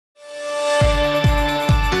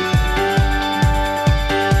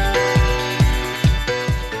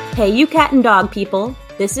Hey, you cat and dog people.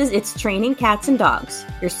 This is It's Training Cats and Dogs,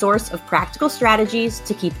 your source of practical strategies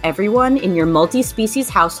to keep everyone in your multi-species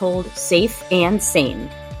household safe and sane.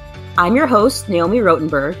 I'm your host, Naomi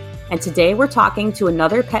Rotenberg, and today we're talking to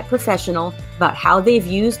another pet professional about how they've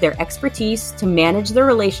used their expertise to manage the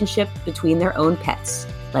relationship between their own pets.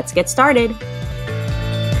 Let's get started.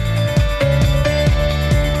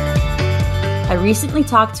 I recently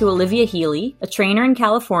talked to Olivia Healy, a trainer in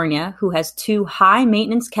California who has 2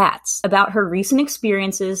 high-maintenance cats, about her recent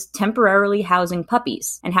experiences temporarily housing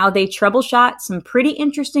puppies and how they troubleshot some pretty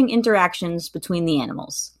interesting interactions between the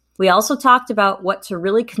animals. We also talked about what to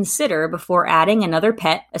really consider before adding another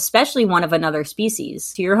pet, especially one of another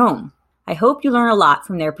species, to your home. I hope you learn a lot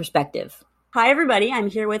from their perspective. Hi, everybody. I'm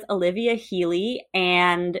here with Olivia Healy,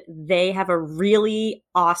 and they have a really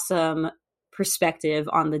awesome perspective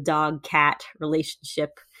on the dog-cat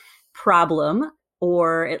relationship problem,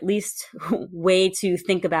 or at least way to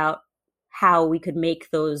think about how we could make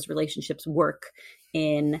those relationships work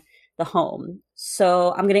in the home.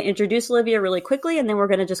 So I'm going to introduce Olivia really quickly, and then we're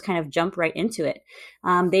going to just kind of jump right into it.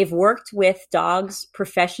 They've worked with dogs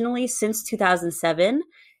professionally since 2007,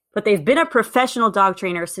 but they've been a professional dog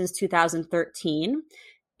trainer since 2013.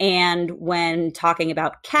 And when talking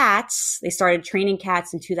about cats, they started training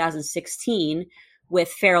cats in 2016 with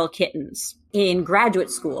feral kittens in graduate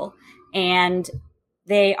school. And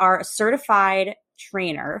they are a certified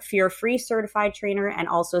trainer, fear-free certified trainer, and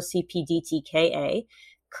also CPDTKA,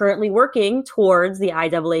 currently working towards the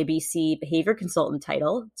IAABC behavior consultant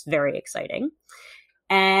title. It's very exciting.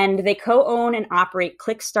 And they co-own and operate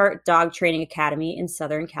Click Start Dog Training Academy in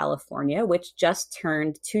Southern California, which just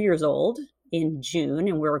turned 2 years old in June,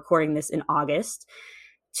 and we're recording this in August.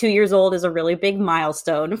 2 years old is a really big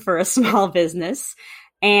milestone for a small business.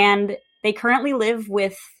 And they currently live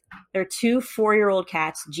with their 2 4-year-old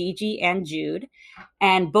cats, Gigi and Jude.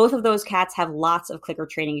 And both of those cats have lots of clicker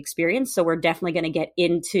training experience. So we're definitely going to get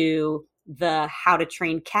into the how to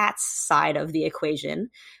train cats side of the equation.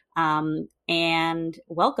 And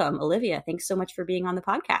welcome, Olivia. Thanks so much for being on the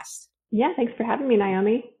podcast. Yeah, thanks for having me,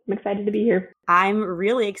 Naomi. I'm excited to be here. I'm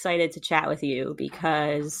really excited to chat with you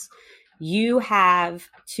because you have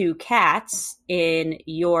 2 cats in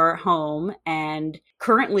your home and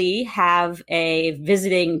currently have a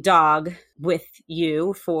visiting dog with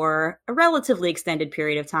you for a relatively extended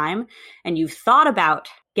period of time. And you've thought about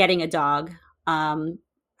getting a dog,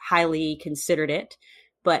 highly considered it,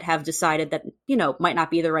 but have decided that, might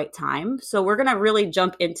not be the right time. So we're going to really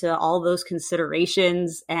jump into all those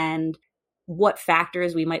considerations and what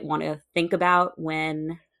factors we might want to think about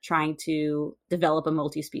when trying to develop a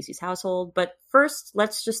multi-species household. But first,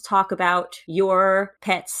 let's just talk about your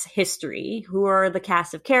pet's history. Who are the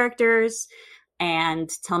cast of characters? And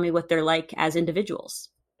tell me what they're like as individuals.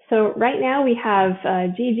 So right now we have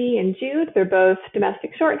Gigi and Jude. They're both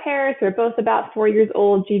domestic short hairs. They're both about 4 years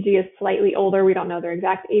old. Gigi is slightly older. We don't know their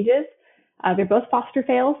exact ages. They're both foster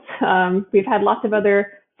fails. We've had lots of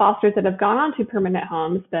other fosters that have gone on to permanent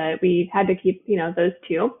homes, but we had to keep, those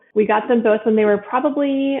 2. We got them both when they were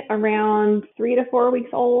probably around 3 to 4 weeks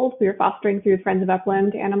old. We were fostering through Friends of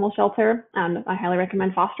Upland Animal Shelter. I highly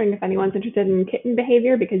recommend fostering if anyone's interested in kitten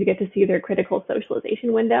behavior because you get to see their critical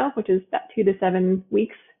socialization window, which is about 2 to 7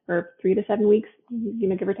 weeks or 3 to 7 weeks,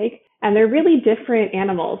 give or take. And they're really different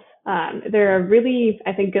animals. They're a really,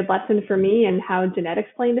 I think, good lesson for me in how genetics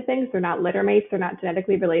play into things. They're not litter mates. They're not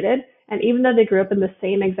genetically related. And even though they grew up in the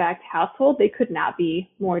same exact household, they could not be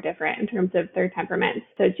more different in terms of their temperaments.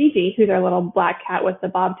 So Gigi, who's our little black cat with the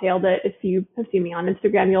bobtail that if you have seen me on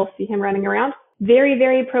Instagram, you'll see him running around. Very,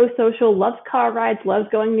 very pro-social, loves car rides, loves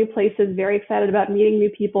going new places, very excited about meeting new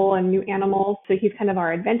people and new animals. So he's kind of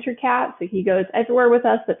our adventure cat. So he goes everywhere with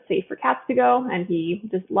us that's safe for cats to go, and he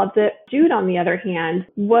just loves it. Jude, on the other hand,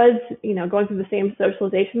 was, going through the same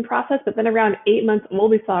socialization process, but then around 8 months old,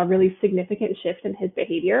 we saw a really significant shift in his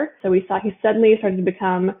behavior. So we saw he suddenly started to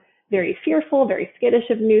become very fearful, very skittish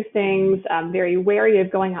of new things, very wary of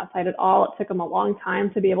going outside at all. It took him a long time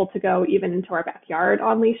to be able to go even into our backyard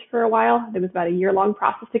on leash for a while. It was about a year-long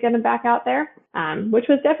process to get him back out there, which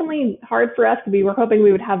was definitely hard for us because we were hoping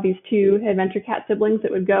we would have these 2 adventure cat siblings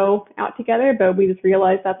that would go out together, but we just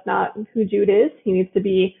realized that's not who Jude is. He needs to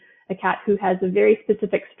be a cat who has a very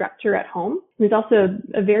specific structure at home. He's also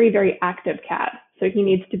a very, very active cat, so he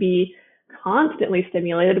needs to be constantly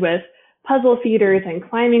stimulated with puzzle feeders and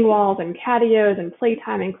climbing walls and catios and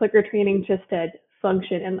playtime and clicker training just to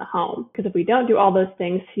function in the home. Because if we don't do all those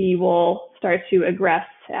things, he will start to aggress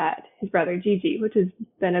at his brother Gigi, which has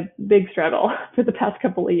been a big struggle for the past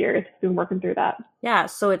couple of years. We've been working through that. Yeah,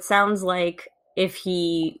 so it sounds like if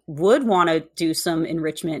he would want to do some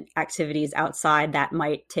enrichment activities outside, that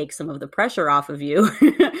might take some of the pressure off of you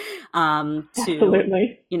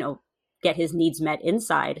Absolutely. to, get his needs met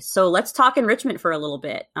inside. So let's talk enrichment for a little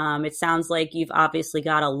bit. It sounds like you've obviously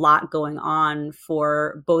got a lot going on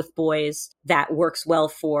for both boys that works well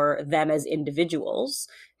for them as individuals.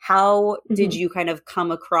 How did you kind of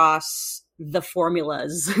come across the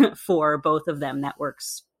formulas for both of them that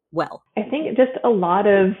works well? I think just a lot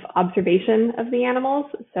of observation of the animals.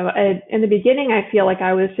 So in the beginning, I feel like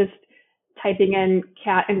I was just typing in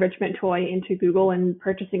cat enrichment toy into Google and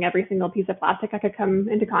purchasing every single piece of plastic I could come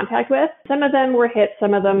into contact with. Some of them were hits,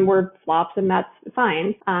 some of them were flops, and that's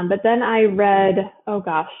fine. But then I read,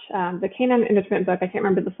 the Canine Enrichment book. I can't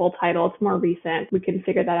remember the full title. It's more recent. We can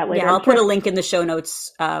figure that out later. Yeah, I'll put a link in the show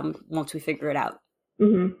notes once we figure it out.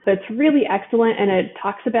 So it's really excellent, and it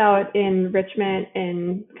talks about enrichment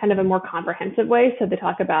in kind of a more comprehensive way. So they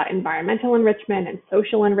talk about environmental enrichment and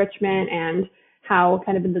social enrichment, and how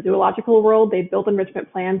kind of in the zoological world, they build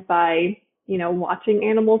enrichment plans by, watching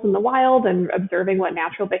animals in the wild and observing what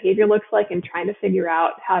natural behavior looks like and trying to figure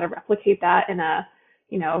out how to replicate that in a,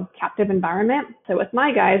 captive environment. So with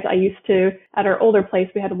my guys, I used to, at our older place,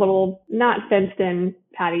 we had a little not fenced in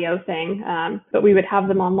patio thing, but we would have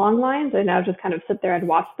them on long lines, and I would just kind of sit there and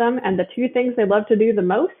watch them. And the two things they loved to do the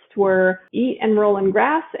most were eat and roll in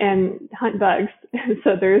grass and hunt bugs.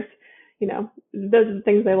 So there's, those are the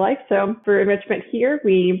things they like. So for enrichment here,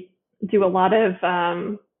 we do a lot of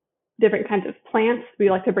different kinds of plants. We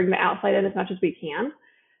like to bring the outside in as much as we can.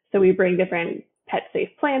 So we bring different pet safe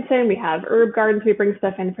plants in. We have herb gardens. We bring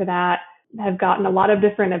stuff in for that. Have gotten a lot of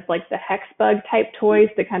different of like the hex bug type toys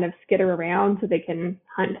that kind of skitter around so they can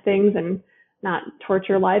hunt things and not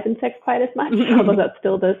torture live insects quite as much, although that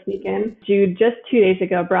still does sneak in. Jude just 2 days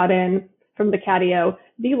ago brought in from the catio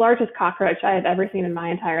the largest cockroach I have ever seen in my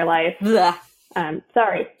entire life.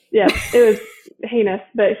 Sorry. Yeah, it was heinous,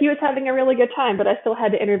 but he was having a really good time, but I still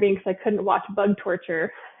had to intervene because I couldn't watch bug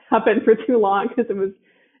torture happen for too long because it was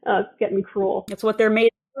getting cruel. That's what they're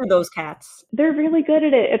made for, those cats. They're really good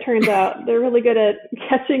at it, it turns out. They're really good at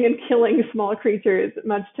catching and killing small creatures,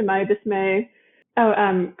 much to my dismay.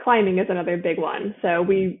 Climbing is another big one. So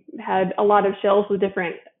we had a lot of shells with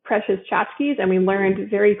different precious tchotchkes, and we learned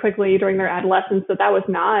very quickly during their adolescence that was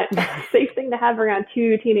not a safe thing to have around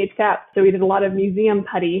two teenage cats. So we did a lot of museum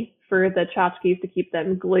putty for the tchotchkes to keep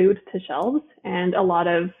them glued to shelves, and a lot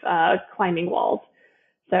of climbing walls.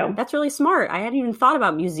 So that's really smart. I hadn't even thought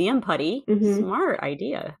about museum putty. Smart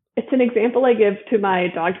idea. It's an example I give to my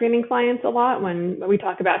dog training clients a lot when we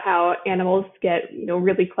talk about how animals get,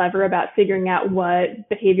 really clever about figuring out what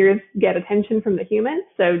behaviors get attention from the humans.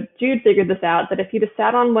 So Jude figured this out, that if he just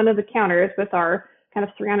sat on one of the counters with our kind of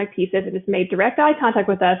ceramic pieces and just made direct eye contact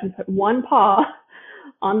with us and put one paw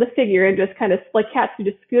on the figure and just kind of like cats who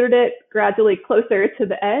just scooted it gradually closer to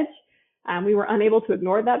the edge, we were unable to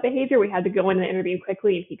ignore that behavior. We had to go in and intervene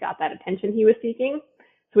quickly, and he got that attention he was seeking.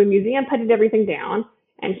 So we museum puttied everything down.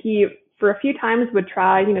 And he, for a few times, would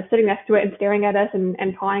try, sitting next to it and staring at us and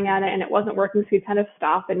pawing at it, and it wasn't working. So he'd kind of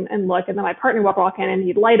stop and look. And then my partner would walk in and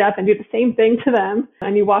he'd light up and do the same thing to them.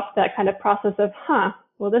 And you watch that kind of process of,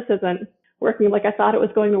 well, this isn't working like I thought it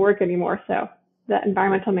was going to work anymore. So that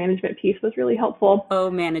environmental management piece was really helpful.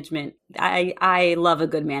 Oh, management. I love a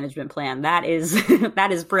good management plan. That is,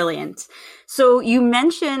 that is brilliant. So you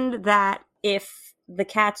mentioned that if the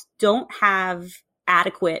cats don't have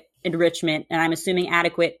adequate enrichment, and I'm assuming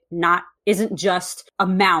adequate isn't just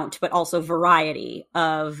amount, but also variety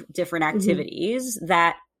of different activities,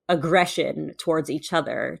 that aggression towards each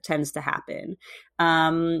other tends to happen.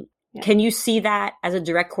 Can you see that as a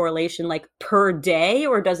direct correlation, like per day,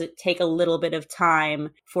 or does it take a little bit of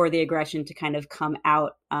time for the aggression to kind of come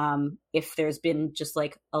out if there's been just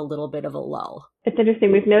like a little bit of a lull? It's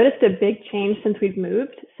interesting. We've noticed a big change since we've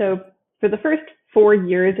moved. So for the first 4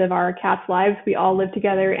 years of our cats' lives, we all lived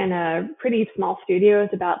together in a pretty small studio.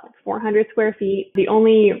 It's about 400 square feet. The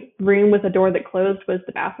only room with a door that closed was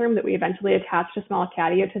the bathroom that we eventually attached a small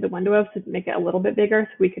catio to the window of to make it a little bit bigger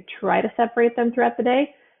so we could try to separate them throughout the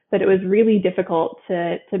day. But it was really difficult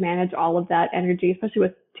to manage all of that energy, especially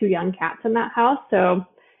with two young cats in that house. So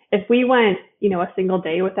if we went, a single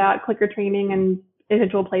day without clicker training and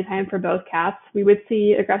individual playtime for both cats, we would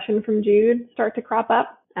see aggression from Jude start to crop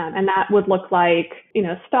up. And that would look like,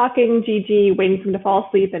 stalking Gigi, waiting for him to fall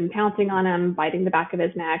asleep and pouncing on him, biting the back of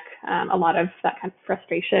his neck. A lot of that kind of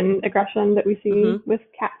frustration, aggression that we see with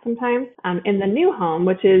cats sometimes. In the new home,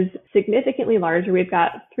 which is significantly larger, we've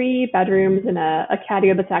got 3 bedrooms and a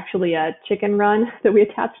catio that's actually a chicken run that we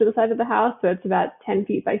attach to the side of the house. So it's about 10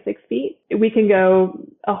 feet by 6 feet. We can go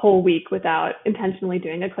a whole week without intentionally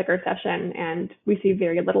doing a clicker session. And we see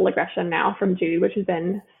very little aggression now from Judy, which has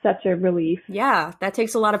been such a relief. Yeah, that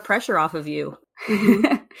takes a lot of pressure off of you.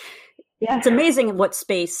 Yeah. It's amazing what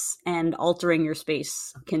space and altering your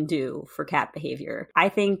space can do for cat behavior. I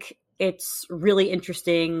think it's really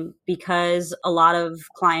interesting because a lot of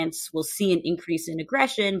clients will see an increase in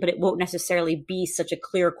aggression, but it won't necessarily be such a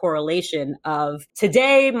clear correlation of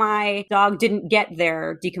today my dog didn't get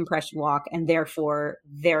their decompression walk and therefore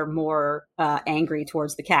they're more angry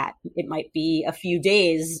towards the cat. It might be a few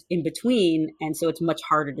days in between, and so it's much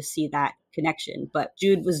harder to see that connection. But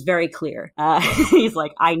Jude was very clear. He's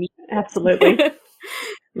like, I need Absolutely.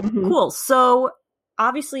 Cool. So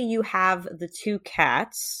obviously you have the 2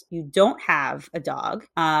 cats. You don't have a dog,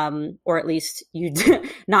 or at least you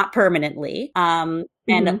not permanently. And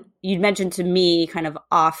you mentioned to me kind of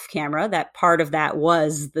off camera that part of that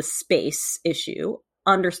was the space issue.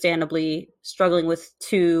 Understandably, struggling with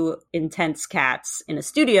 2 intense cats in a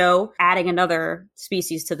studio, adding another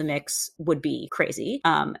species to the mix would be crazy.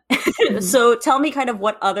 So tell me kind of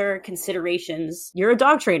what other considerations. You're a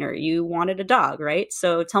dog trainer. You wanted a dog, right?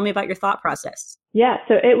 So tell me about your thought process. Yeah,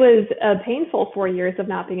 so it was a painful 4 years of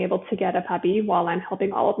not being able to get a puppy while I'm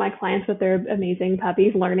helping all of my clients with their amazing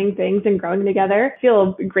puppies, learning things and growing together. I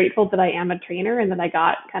feel grateful that I am a trainer and that I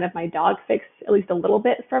got kind of my dog fix at least a little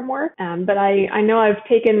bit from work. But I know I've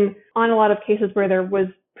taken on a lot of cases where there was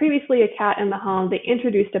previously a cat in the home, they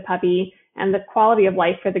introduced a puppy, and the quality of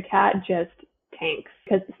life for the cat just tanks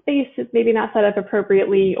because the space is maybe not set up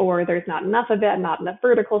appropriately, or there's not enough of it, not enough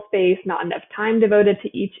vertical space, not enough time devoted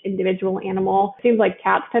to each individual animal. It seems like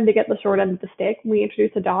cats tend to get the short end of the stick when we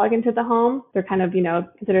introduce a dog into the home. They're kind of,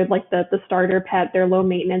 considered like the starter pet. They're low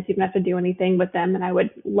maintenance. You don't have to do anything with them. And I would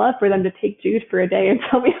love for them to take Jude for a day and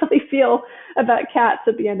tell me how they feel about cats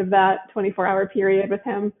at the end of that 24-hour period with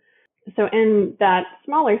him. So in that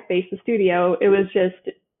smaller space, the studio, it was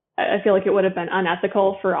just, I feel like it would have been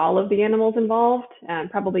unethical for all of the animals involved, and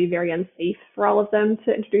probably very unsafe for all of them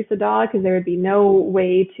to introduce a dog because there would be no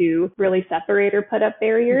way to really separate or put up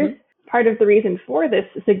barriers. Part of the reason for this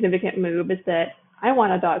significant move is that I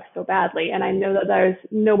want a dog so badly, and I know that there's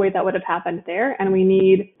no way that would have happened there, and we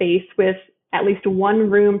need space with at least 1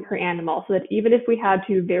 room per animal, so that even if we had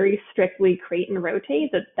to very strictly crate and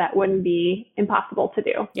rotate, that wouldn't be impossible to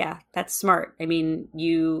do. Yeah, that's smart. I mean,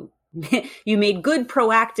 you made good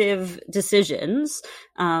proactive decisions.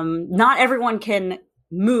 Not everyone can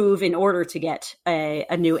move in order to get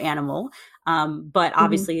a new animal, but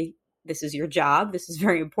obviously this is your job. This is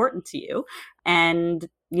very important to you, and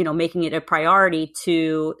making it a priority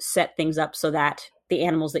to set things up so that the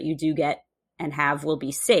animals that you do get and have will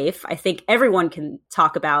be safe. I think everyone can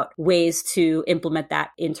talk about ways to implement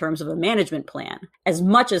that in terms of a management plan as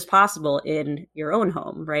much as possible in your own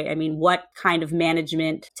home, right? I mean, what kind of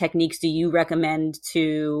management techniques do you recommend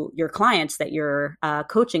to your clients that you're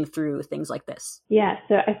coaching through things like this? Yeah,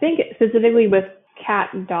 so I think specifically with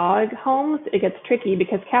cat dog homes, it gets tricky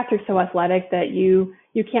because cats are so athletic that you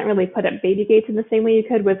can't really put up baby gates in the same way you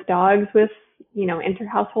could with dogs with,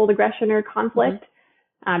 inter-household aggression or conflict.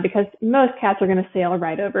 Because most cats are going to sail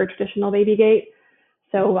right over a traditional baby gate.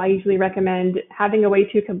 So I usually recommend having a way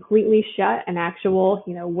to completely shut an actual,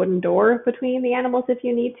 wooden door between the animals if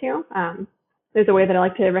you need to. There's a way that I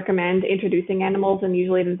like to recommend introducing animals, and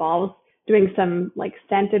usually it involves doing some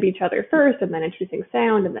scent of each other first, and then introducing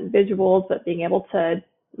sound, and then visuals, but being able to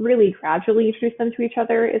really gradually introduce them to each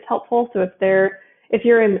other is helpful. So if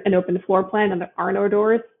you're in an open floor plan and there are no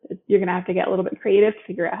doors, you're going to have to get a little bit creative to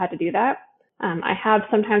figure out how to do that. I have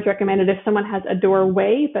sometimes recommended if someone has a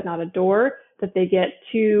doorway but not a door, that they get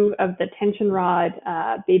 2 of the tension rod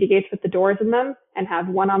baby gates with the doors in them and have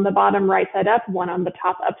one on the bottom right side up, one on the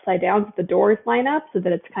top upside down so the doors line up, so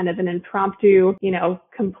that it's kind of an impromptu,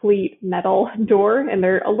 complete metal door. And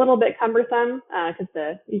they're a little bit cumbersome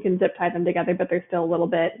because you can zip tie them together, but they're still a little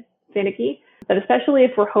bit finicky. But especially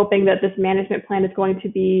if we're hoping that this management plan is going to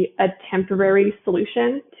be a temporary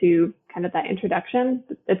solution to kind of that introduction,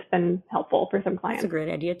 it's been helpful for some clients. That's a great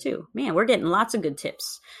idea too. Man, we're getting lots of good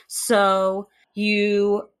tips. So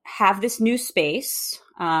you have this new space,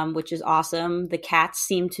 which is awesome. The cats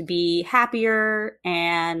seem to be happier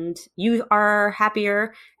and you are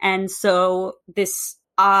happier. And so this,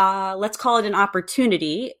 let's call it an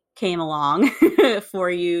opportunity, came along for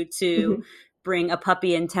you to bring a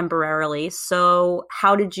puppy in temporarily. So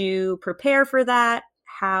how did you prepare for that?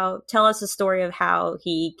 Tell us the story of how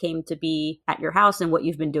he came to be at your house and what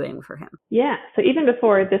you've been doing for him. Yeah. So even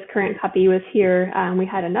before this current puppy was here, we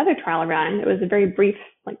had another trial run. It was a very brief,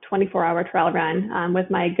 like 24-hour trial run with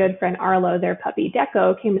my good friend Arlo. Their puppy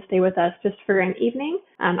Deco came to stay with us just for an evening.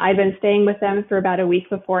 I'd been staying with them for about a week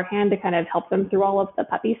beforehand to kind of help them through all of the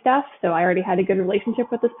puppy stuff. So I already had a good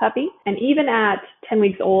relationship with this puppy. And even at 10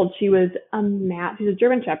 weeks old, she was she's a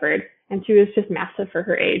German Shepherd. And she was just massive for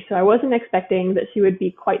her age. So I wasn't expecting that she would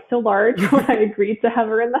be quite so large when I agreed to have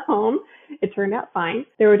her in the home. It turned out fine.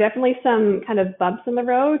 There were definitely some kind of bumps in the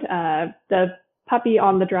road. The puppy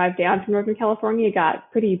on the drive down from Northern California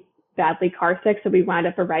got pretty badly car sick. So we wound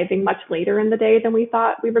up arriving much later in the day than we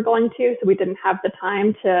thought we were going to. So we didn't have the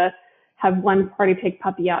time to have one party take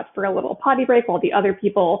puppy out for a little potty break while the other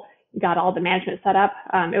people got all the management set up.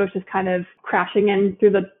 It was just kind of crashing in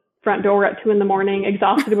through the front door at 2 a.m,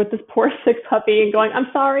 exhausted with this poor sick puppy and going, I'm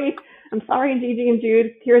sorry, Gigi and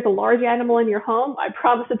Jude, here's a large animal in your home. I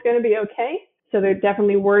promise it's going to be okay. So there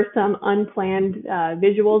definitely were some unplanned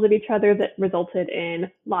visuals of each other that resulted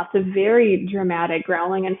in lots of very dramatic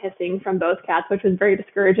growling and hissing from both cats, which was very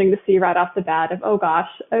discouraging to see right off the bat of, oh gosh,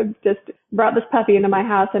 I've just brought this puppy into my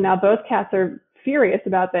house and now both cats are furious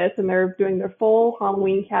about this and they're doing their full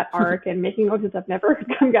Halloween cat arc and making noises I've never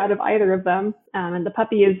come out of either of them. And the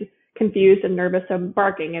puppy is confused and nervous, so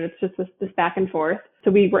barking, and it's just this back and forth. So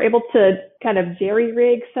we were able to kind of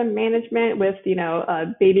jerry-rig some management with,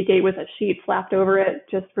 a baby gate with a sheet slapped over it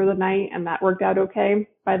just for the night, and that worked out okay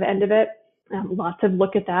by the end of it. Lots of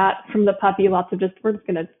look at that from the puppy, lots of we're just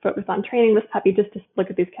going to focus on training this puppy just to look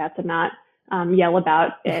at these cats and not yell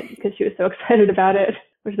about it because she was so excited about it,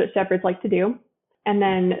 which is what shepherds like to do. And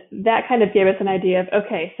then that kind of gave us an idea of,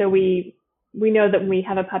 okay, so we know that when we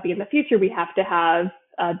have a puppy in the future, we have to have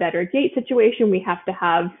a better gate situation. We have to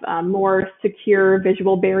have more secure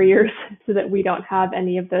visual barriers so that we don't have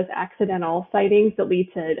any of those accidental sightings that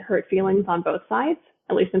lead to hurt feelings on both sides,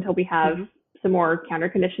 at least until we have some more counter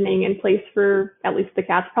conditioning in place for at least the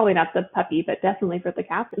cats, probably not the puppy, but definitely for the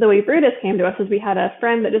cats. The way Brutus came to us is we had a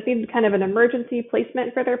friend that just needed kind of an emergency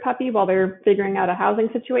placement for their puppy while they're figuring out a housing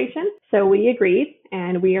situation. So we agreed,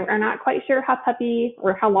 and we are not quite sure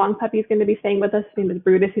how long puppy's going to be staying with us. His name is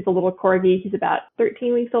Brutus. He's a little corgi. He's about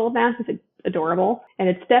 13 weeks old now. He's adorable. And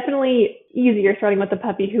it's definitely easier starting with the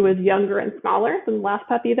puppy who is younger and smaller than the last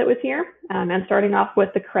puppy that was here. And starting off with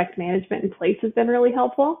the correct management in place has been really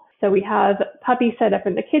helpful. So we have puppy set up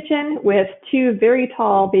in the kitchen with 2 very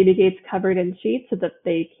tall baby gates covered in sheets so that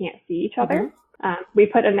they can't see each other. We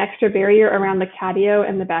put an extra barrier around the catio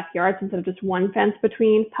and the backyard. So instead of just one fence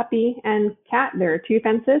between puppy and cat, there are 2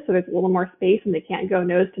 fences. So there's a little more space and they can't go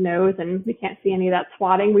nose to nose and we can't see any of that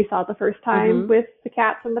swatting we saw the first time with the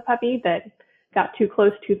cats and the puppy that got too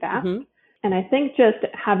close too fast. And I think just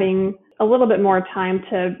having a little bit more time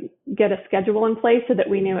to get a schedule in place so that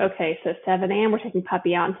we knew, okay, so 7 a.m. we're taking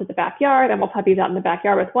puppy out into the backyard and while puppy's out in the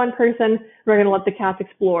backyard with one person, we're going to let the cats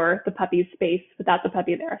explore the puppy's space without the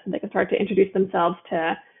puppy there so they can start to introduce themselves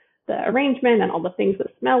to the arrangement and all the things that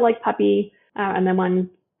smell like puppy. And then when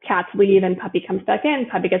cats leave and puppy comes back in,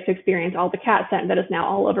 puppy gets to experience all the cat scent that is now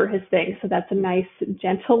all over his thing. So that's a nice,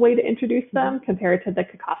 gentle way to introduce them compared to the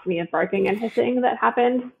cacophony of barking and hissing that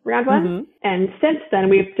happened round one. And since then,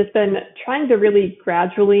 we've just been trying to really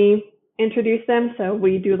gradually introduce them. So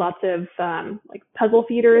we do lots of like puzzle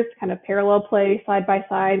feeders, kind of parallel play side by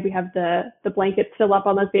side. We have the blankets still up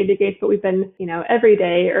on those baby gates, but we've been, every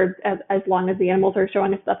day or as long as the animals are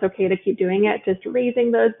showing us that's okay to keep doing it, just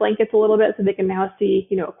raising those blankets a little bit so they can now see,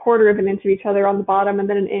 a quarter of an inch of each other on the bottom and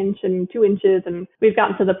then an inch and 2 inches. And we've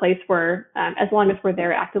gotten to the place where as long as we're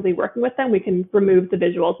there actively working with them, we can remove the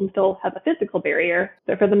visuals and still have a physical barrier.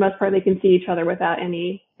 So for the most part, they can see each other without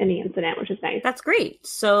any incident, which is nice. That's great.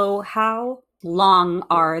 So how long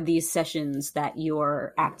are these sessions that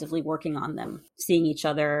you're actively working on them, seeing each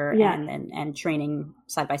other and training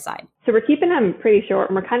side by side? So we're keeping them pretty short,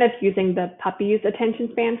 and we're kind of using the puppy's attention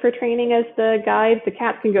span for training as the guide. The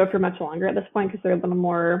cats can go for much longer at this point because they're a little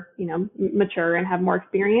more, mature and have more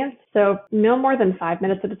experience. So no more than 5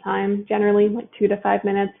 minutes at a time, generally like 2 to 5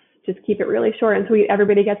 minutes. Just keep it really short. And so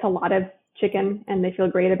everybody gets a lot of chicken and they feel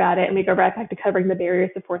great about it. And we go right back to covering the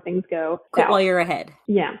barriers before things go quit while you're ahead.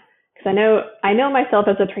 Yeah. Because I know myself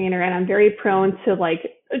as a trainer and I'm very prone to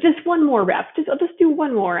just one more rep. I'll just do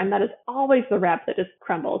one more. And that is always the rep that just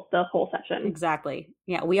crumbles the whole session. Exactly.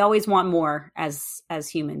 Yeah. We always want more as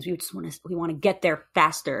humans. We want to get there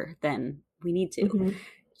faster than we need to.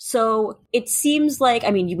 So it seems like, I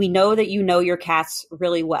mean, we know that you know your cats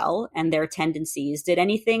really well and their tendencies. Did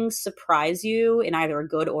anything surprise you in either a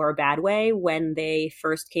good or a bad way when they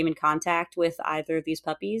first came in contact with either of these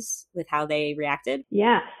puppies, with how they reacted?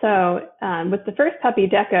 Yeah, so with the first puppy,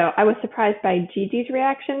 Deco, I was surprised by Gigi's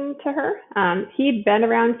reaction to her. He'd been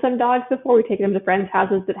around some dogs before. We've taken him to friends'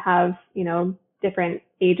 houses that have, different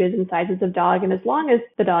ages and sizes of dog. And as long as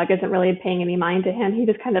the dog isn't really paying any mind to him, he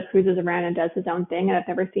just kind of cruises around and does his own thing. And I've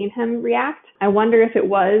never seen him react. I wonder if it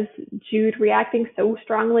was Jude reacting so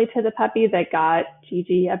strongly to the puppy that got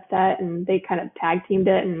Gigi upset, and they kind of tag teamed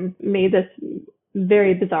it and made this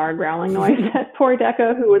very bizarre growling noise at poor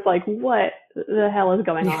Deco, who was like, what the hell is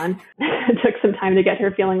going on? It took some time to get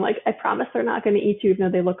her feeling like, I promise they're not going to eat you, even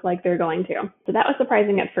though they look like they're going to. So that was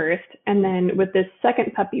surprising at first. And then with this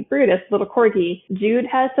second puppy, Brutus, little corgi, Jude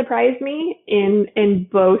has surprised me in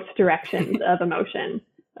both directions of emotion.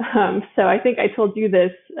 So I think I told you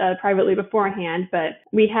this privately beforehand, but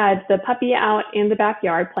we had the puppy out in the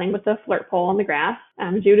backyard playing with the flirt pole on the grass.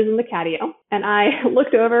 Jude is in the catio, and I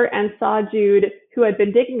looked over and saw Jude, who had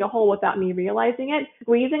been digging a hole without me realizing it,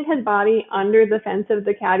 squeezing his body under the fence of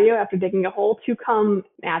the catio after digging a hole to come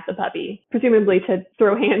at the puppy, presumably to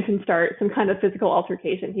throw hands and start some kind of physical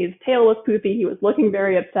altercation. His tail was poopy. He was looking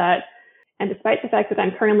very upset. And despite the fact that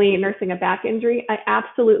I'm currently nursing a back injury, I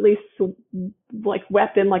absolutely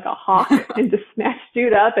wept in like a hawk and just snatched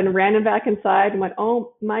Jude up and ran him back inside and went,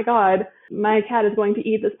 oh my God, my cat is going to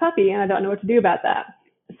eat this puppy and I don't know what to do about that.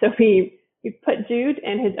 So we put Jude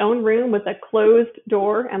in his own room with a closed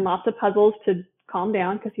door and lots of puzzles to calm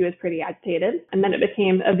down because he was pretty agitated. And then it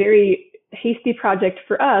became a very hasty project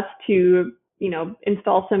for us to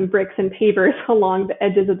install some bricks and pavers along the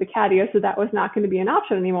edges of the catio. So that was not going to be an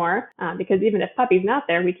option anymore, because even if Puppy's not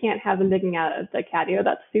there, we can't have them digging out of the catio.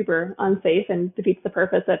 That's super unsafe and defeats the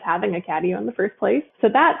purpose of having a catio in the first place. So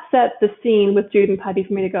that set the scene with Jude and Puppy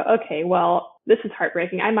for me to go, okay, well, this is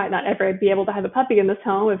heartbreaking. I might not ever be able to have a puppy in this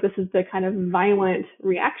home if this is the kind of violent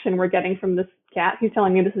reaction we're getting from this cat. He's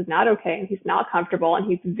telling me this is not okay and he's not comfortable and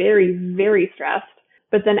he's very, very stressed.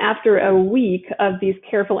 But then after a week of these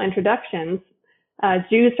careful introductions,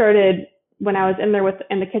 Jude started, when I was in there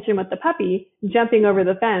in the kitchen with the puppy, jumping over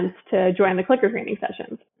the fence to join the clicker training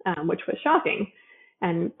sessions, which was shocking.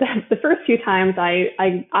 And the first few times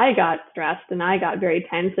I got stressed and I got very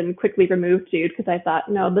tense and quickly removed Jude because I thought,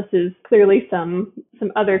 no, this is clearly some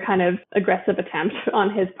other kind of aggressive attempt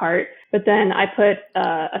on his part. But then I put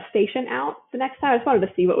a station out the next time. I just wanted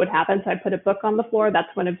to see what would happen. So I put a book on the floor.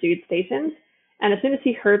 That's one of Jude's stations. And as soon as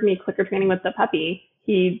he heard me clicker training with the puppy,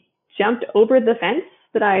 he jumped over the fence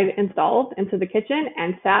that I installed into the kitchen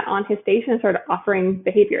and sat on his station and started offering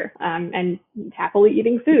behavior and happily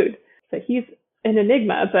eating food. So he's an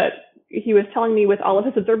enigma, but he was telling me with all of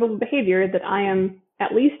his observable behavior that I am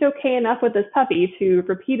at least okay enough with this puppy to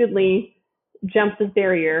repeatedly jump this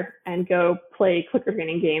barrier and go play clicker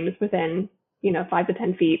training games within 5 to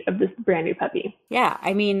 10 feet of this brand new puppy. Yeah,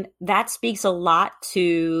 I mean, that speaks a lot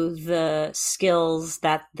to the skills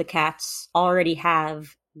that the cats already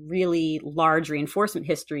have really large reinforcement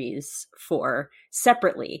histories for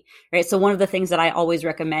separately, right? So one of the things that I always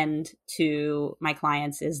recommend to my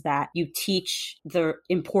clients is that you teach the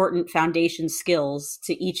important foundation skills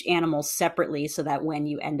to each animal separately so that when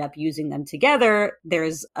you end up using them together,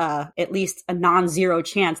 there's at least a non-zero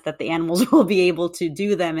chance that the animals will be able to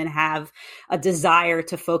do them and have a desire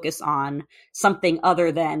to focus on something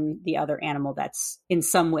other than the other animal that's in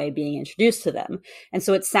some way being introduced to them. And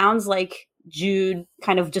so it sounds like Jude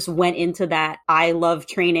kind of just went into that I love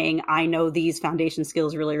training, I know these foundation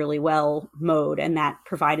skills really, really well mode, and that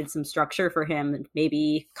provided some structure for him and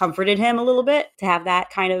maybe comforted him a little bit to have that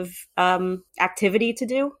kind of activity to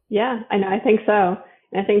do. Yeah, I know. I think so.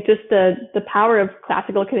 And I think just the power of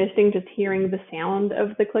classical conditioning, just hearing the sound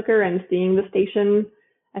of the clicker and seeing the station,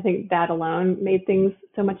 I think that alone made things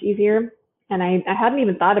so much easier. And I hadn't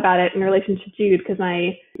even thought about it in relation to Jude because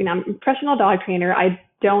I'm a professional dog trainer. I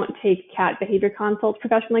don't take cat behavior consults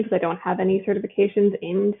professionally because I don't have any certifications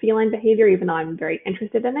in feline behavior, even though I'm very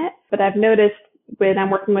interested in it. But I've noticed when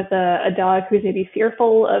I'm working with a dog who's maybe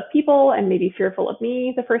fearful of people and maybe fearful of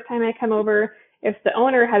me the first time I come over, if the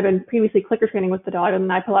owner had been previously clicker training with the dog and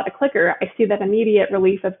then I pull out a clicker, I see that immediate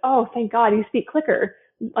relief of, oh, thank God you speak clicker.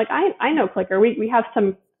 Like I know clicker. We have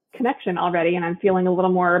some connection already and I'm feeling a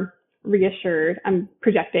little more reassured. I'm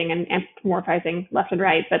projecting and anthropomorphizing left and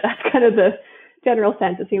right, but that's kind of the general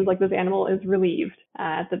sense, it seems like this animal is relieved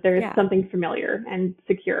that there's something familiar and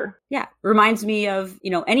secure. Yeah. Reminds me of,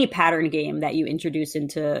 any pattern game that you introduce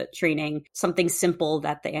into training, something simple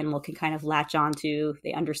that the animal can kind of latch onto.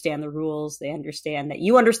 They understand the rules. They understand that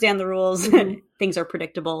you understand the rules. Things are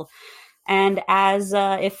predictable. And as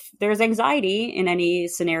if there's anxiety in any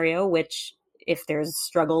scenario, which if there's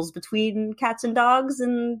struggles between cats and dogs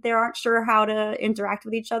and they aren't sure how to interact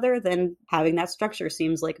with each other, then having that structure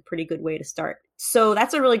seems like a pretty good way to start. So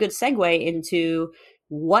that's a really good segue into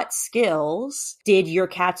what skills did your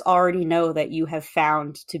cats already know that you have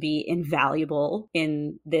found to be invaluable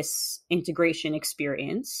in this integration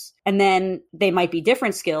experience? And then they might be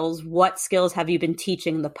different skills. What skills have you been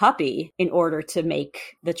teaching the puppy in order to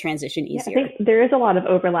make the transition easier? I think there is a lot of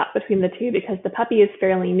overlap between the two because the puppy is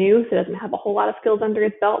fairly new, so it doesn't have a whole lot of skills under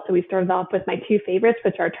its belt. So we started off with my two favorites,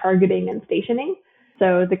 which are targeting and stationing.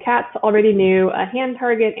 So the cats already knew a hand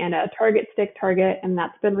target and a target stick target, and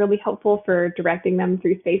that's been really helpful for directing them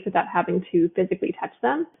through space without having to physically touch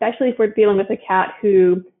them, especially if we're dealing with a cat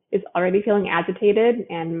who is already feeling agitated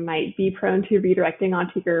and might be prone to redirecting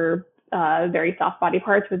onto your very soft body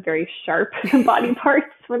parts with very sharp body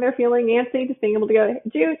parts when they're feeling antsy. Just being able to go,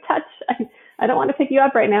 Jude, touch. I don't want to pick you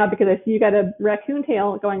up right now because I see you got a raccoon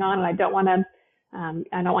tail going on, and I don't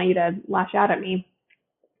want you to lash out at me.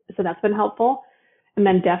 So that's been helpful. And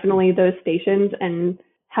then definitely those stations and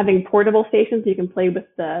having portable stations, you can play with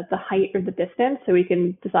the height or the distance. So we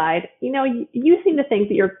can decide, you seem to think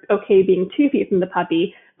that you're okay being 2 feet from the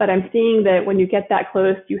puppy, but I'm seeing that when you get that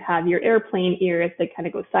close, you have your airplane ears that kind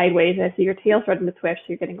of go sideways. And I see your tail starting to swish, so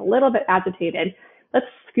you're getting a little bit agitated. Let's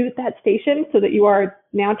scoot that station so that you are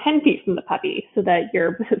now 10 feet from the puppy so that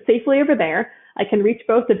you're safely over there. I can reach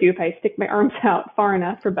both of you if I stick my arms out far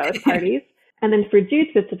enough for both parties. And then for Jude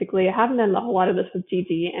specifically, I haven't done a whole lot of this with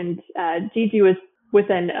Gigi, and Gigi was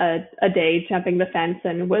within a day jumping the fence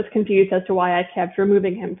and was confused as to why I kept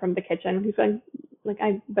removing him from the kitchen. He's going,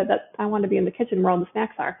 I want to be in the kitchen where all the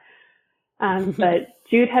snacks are. But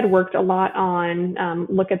Jude had worked a lot on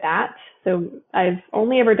look at that. So I've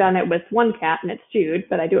only ever done it with one cat, and it's Jude,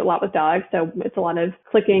 but I do it a lot with dogs. So it's a lot of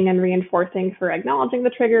clicking and reinforcing for acknowledging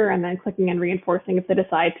the trigger, and then clicking and reinforcing if they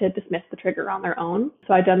decide to dismiss the trigger on their own.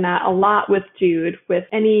 So I've done that a lot with Jude. With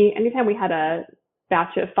anytime we had a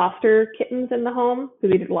batch of foster kittens in the home,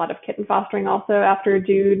 because we did a lot of kitten fostering also after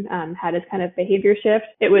Jude had his kind of behavior shift.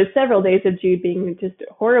 It was several days of Jude being just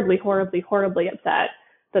horribly, horribly, horribly upset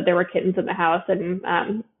that there were kittens in the house.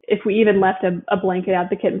 And if we even left a blanket out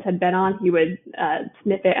the kittens had been on, he would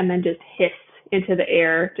sniff it and then just hiss into the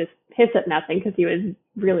air, just hiss at nothing because he was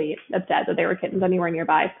really upset that there were kittens anywhere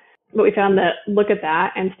nearby. But we found that look at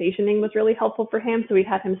that and stationing was really helpful for him. So we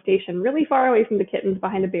had him stationed really far away from the kittens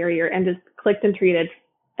behind a barrier and just clicked and treated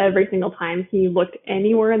every single time he looked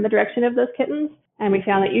anywhere in the direction of those kittens. And we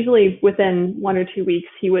found that usually within 1 or 2 weeks,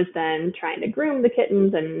 he was then trying to groom the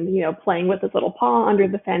kittens and, playing with his little paw under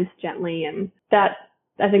the fence gently. And that,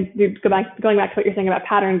 I think, going back to what you're saying about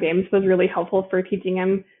pattern games, was really helpful for teaching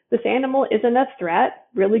him this animal isn't a threat.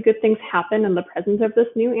 Really good things happen in the presence of this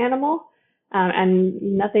new animal. And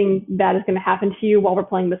nothing bad is going to happen to you while we're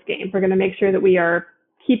playing this game. We're going to make sure that we are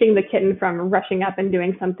keeping the kitten from rushing up and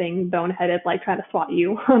doing something boneheaded, like trying to swat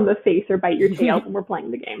you on the face or bite your tail when we're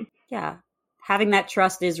playing the game. Yeah. Having that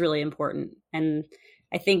trust is really important. And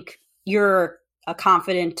I think you're a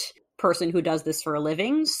confident person who does this for a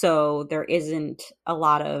living, so there isn't a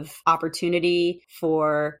lot of opportunity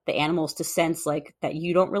for the animals to sense like that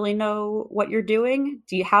you don't really know what you're doing.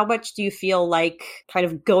 How much do you feel like kind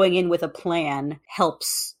of going in with a plan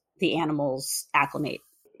helps the animals acclimate?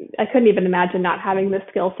 I couldn't even imagine not having this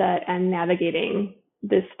skill set and navigating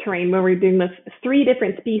this terrain where we're doing this 3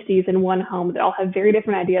 different species in one home that all have very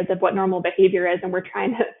different ideas of what normal behavior is, and we're trying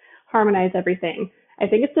to harmonize everything. I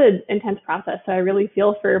think it's an intense process. So I really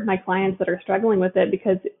feel for my clients that are struggling with it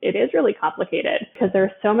because it is really complicated because there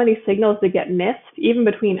are so many signals that get missed, even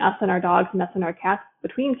between us and our dogs and us and our cats,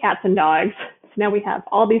 between cats and dogs. So now we have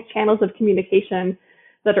all these channels of communication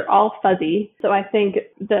that are all fuzzy. So I think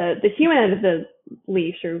the human end of the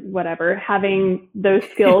leash or whatever, having those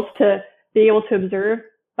skills to be able to observe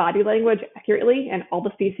body language accurately and all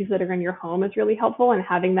the species that are in your home is really helpful, and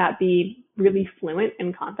having that be really fluent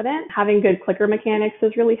and confident. Having good clicker mechanics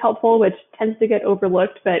is really helpful, which tends to get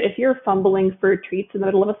overlooked. But if you're fumbling for treats in the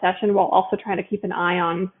middle of a session while also trying to keep an eye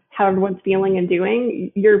on how everyone's feeling and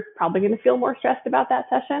doing, you're probably going to feel more stressed about that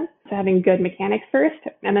session. So having good mechanics first,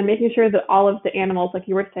 and then making sure that all of the animals, like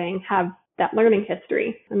you were saying, have that learning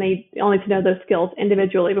history, and they all need to know those skills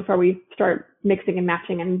individually before we start mixing and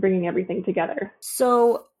matching and bringing everything together.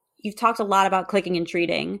 So You've talked a lot about clicking and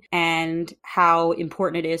treating and how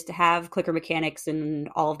important it is to have clicker mechanics and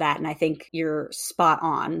all of that. And I think you're spot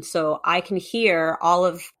on. So I can hear all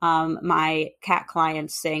of my cat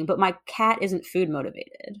clients saying, but my cat isn't food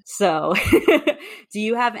motivated. So do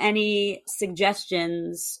you have any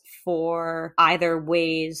suggestions for either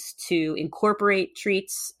ways to incorporate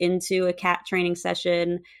treats into a cat training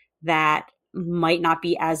session that might not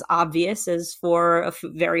be as obvious as for a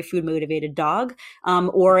very food motivated dog,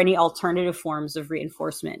 or any alternative forms of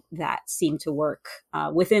reinforcement that seem to work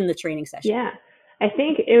within the training session? Yeah, I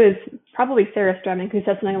think it was probably Sarah Strumming who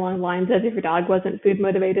said something along the lines of, if your dog wasn't food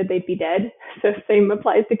motivated, they'd be dead. So same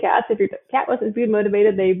applies to cats. If your cat wasn't food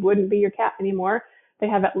motivated, they wouldn't be your cat anymore. They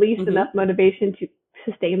have at least enough motivation to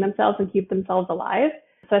sustain themselves and keep themselves alive.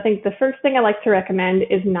 So I think the first thing I like to recommend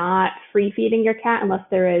is not free feeding your cat unless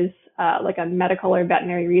there is like a medical or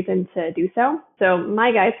veterinary reason to do so. So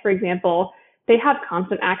my guys, for example, they have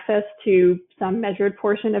constant access to some measured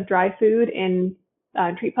portion of dry food in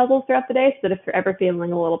treat puzzles throughout the day, so that if they're ever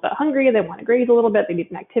feeling a little bit hungry, they want to graze a little bit, they need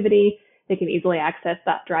an activity, they can easily access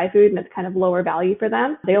that dry food, and it's kind of lower value for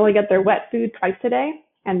them. They only get their wet food twice a day,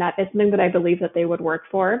 and that is something that I believe that they would work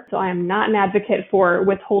for. So I am not an advocate for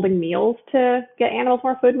withholding meals to get animals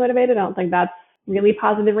more food motivated. I don't think that's really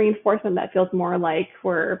positive reinforcement. That feels more like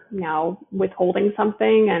we're now withholding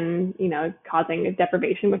something and, causing a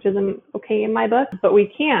deprivation, which isn't okay in my book. But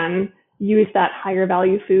we can use that higher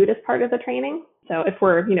value food as part of the training. So if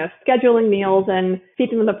we're, scheduling meals and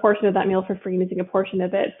feeding them a portion of that meal for free and using a portion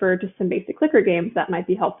of it for just some basic clicker games, that might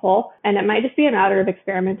be helpful. And it might just be a matter of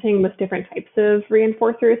experimenting with different types of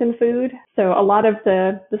reinforcers in food. So a lot of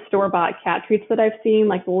the store-bought cat treats that I've seen,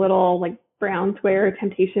 like the little brown square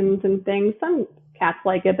Temptations and things, some cats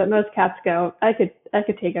like it, but most cats go, I could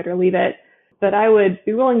take it or leave it. But I would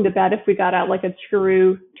be willing to bet if we got out like a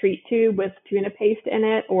Chiroo treat tube with tuna paste in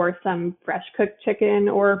it, or some fresh cooked chicken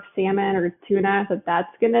or salmon or tuna, that's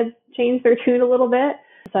going to change their tune a little bit.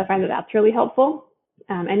 So I find that that's really helpful.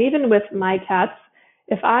 And even with my cats,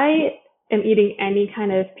 if I am eating any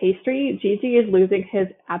kind of pastry, Gigi is losing his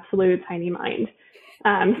absolute tiny mind.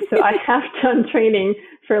 So I have done training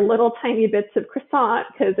for little tiny bits of croissant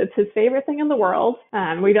because it's his favorite thing in the world.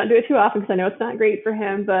 We don't do it too often because I know it's not great for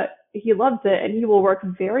him, but he loves it, and he will work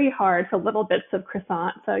very hard for little bits of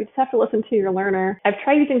croissant. So you just have to listen to your learner. I've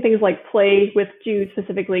tried using things like play with Jude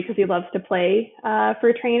specifically because he loves to play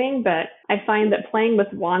for training, but I find that playing with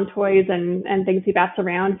wand toys and things he bats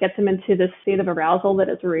around gets him into this state of arousal that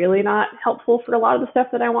is really not helpful for a lot of the stuff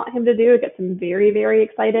that I want him to do. It gets him very, very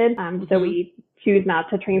excited. So we choose not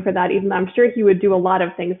to train for that, even though I'm sure he would do a lot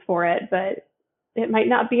of things for it, but it might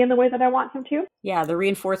not be in the way that I want him to. Yeah, the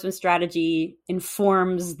reinforcement strategy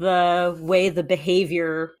informs the way the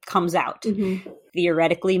behavior comes out.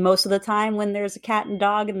 Theoretically, most of the time when there's a cat and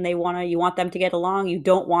dog and you want them to get along, you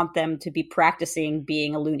don't want them to be practicing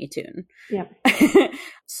being a Looney Tune. Yeah.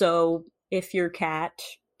 So if your cat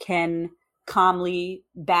can calmly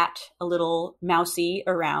bat a little mousy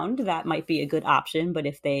around, that might be a good option. But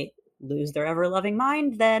if they lose their ever-loving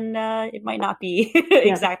mind, then it might not be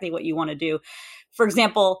exactly what you want to do. For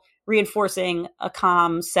example, reinforcing a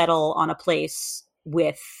calm settle on a place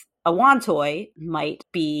with a wand toy might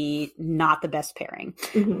be not the best pairing.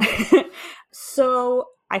 So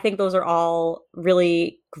I think those are all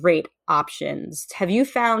really great options. Have you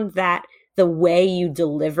found that the way you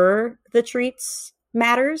deliver the treats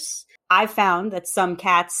matters? I found that some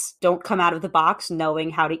cats don't come out of the box knowing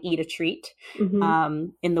how to eat a treat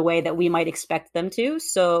in the way that we might expect them to.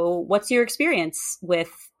 So what's your experience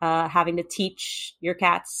with having to teach your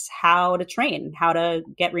cats how to train, how to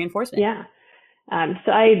get reinforcement? Yeah.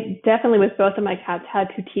 So I definitely, with both of my cats, had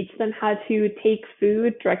to teach them how to take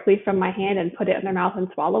food directly from my hand and put it in their mouth and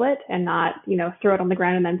swallow it, and not, throw it on the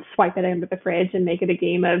ground and then swipe it under the fridge and make it a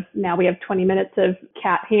game of, now we have 20 minutes of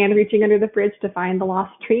cat hand reaching under the fridge to find the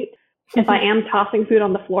lost treat. If I am tossing food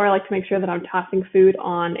on the floor, I like to make sure that I'm tossing food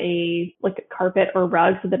on a carpet or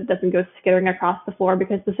rug so that it doesn't go skittering across the floor,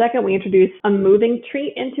 because the second we introduce a moving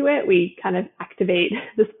treat into it, we kind of activate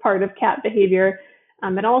this part of cat behavior.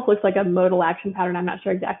 It almost looks like a modal action pattern. I'm not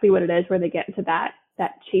sure exactly what it is, where they get into that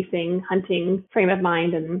chasing, hunting frame of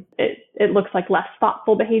mind, and it looks like less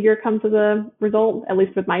thoughtful behavior comes as a result, at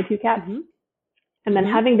least with my two cats. And then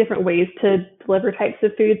having different ways to deliver types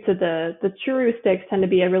of food. So the Chiroo sticks tend to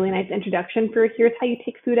be a really nice introduction for, here's how you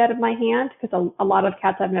take food out of my hand. Because a lot of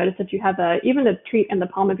cats, I've noticed, if you have even a treat in the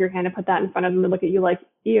palm of your hand and put that in front of them and look at you like,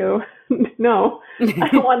 ew, no, I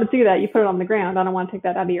don't want to do that. You put it on the ground. I don't want to take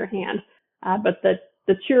that out of your hand. But the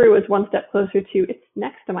the churu is one step closer to it's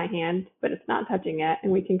next to my hand, but it's not touching it,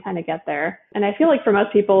 and we can kind of get there. And I feel like for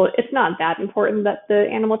most people, it's not that important that the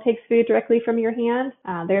animal takes food directly from your hand.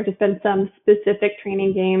 There have just been some specific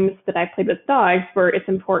training games that I played with dogs where it's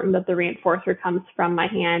important that the reinforcer comes from my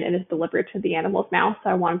hand and is delivered to the animal's mouth. So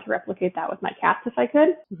I wanted to replicate that with my cats if I could.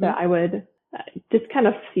 So I would just kind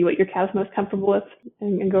of see what your cat is most comfortable with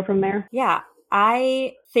and go from there. Yeah.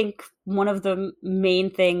 I think one of the main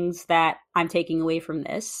things that I'm taking away from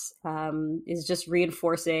this is just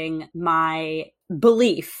reinforcing my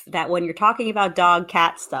belief that when you're talking about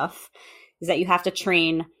dog-cat stuff, is that you have to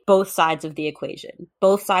train both sides of the equation,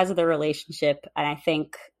 both sides of the relationship. And I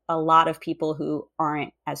think a lot of people who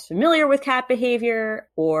aren't as familiar with cat behavior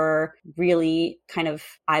or really kind of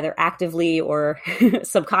either actively or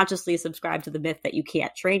subconsciously subscribe to the myth that you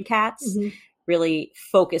can't train cats, really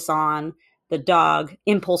focus on the dog,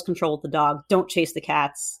 impulse control the dog, don't chase the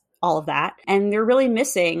cats, all of that. And they're really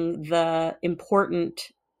missing the important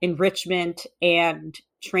enrichment and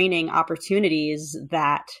training opportunities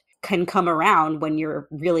that can come around when you're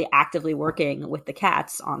really actively working with the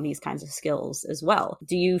cats on these kinds of skills as well.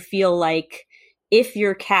 Do you feel like if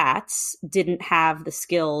your cats didn't have the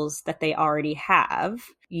skills that they already have,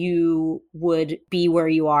 you would be where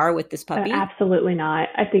you are with this puppy? Absolutely not.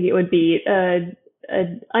 I think it would be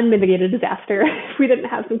an unmitigated disaster if we didn't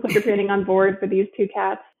have some clicker training on board for these two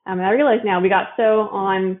cats. And I realize now we got so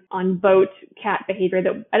on boat cat behavior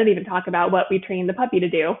that I didn't even talk about what we trained the puppy to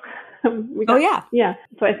do. Yeah.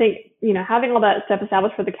 So I think, having all that stuff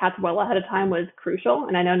established for the cats well ahead of time was crucial.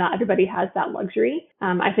 And I know not everybody has that luxury.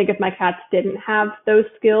 I think if my cats didn't have those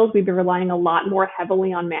skills, we'd be relying a lot more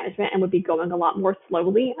heavily on management and would be going a lot more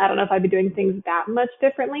slowly. I don't know if I'd be doing things that much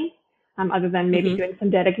differently. Other than maybe doing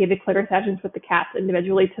some dedicated clicker sessions with the cats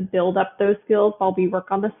individually to build up those skills while we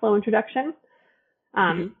work on the slow introduction.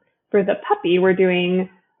 For the puppy, we're doing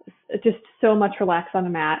just so much relax on the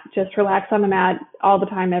mat all the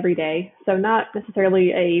time, every day. So not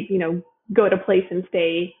necessarily a, go to place and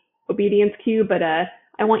stay obedience cue, but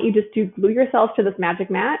I want you just to glue yourself to this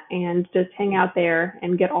magic mat and just hang out there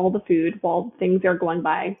and get all the food while things are going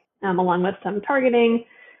by, along with some targeting.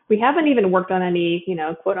 We haven't even worked on any,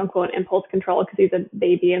 quote unquote impulse control because he's a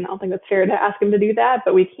baby and I don't think it's fair to ask him to do that,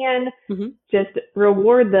 but we can just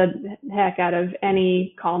reward the heck out of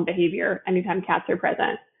any calm behavior anytime cats are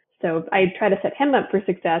present. So I try to set him up for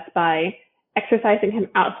success by exercising him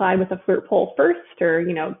outside with a flirt pole first, or,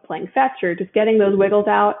 playing fetch, or just getting those wiggles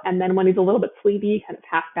out. And then when he's a little bit sleepy, kind of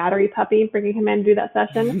half battery puppy, bringing him in to do that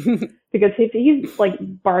session. Because if he's like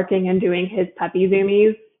barking and doing his puppy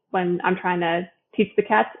zoomies when I'm trying to teach the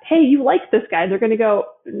cats, hey, you like this guy, they're going to go,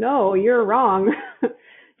 no, you're wrong.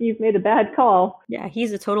 You've made a bad call. Yeah,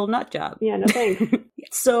 he's a total nut job. Yeah, no thanks.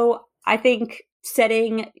 So I think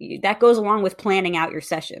that goes along with planning out your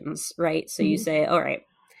sessions, right? So you say, all right,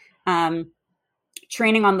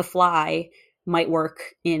 training on the fly might work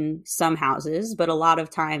in some houses, but a lot of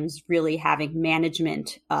times really having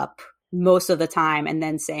management up most of the time and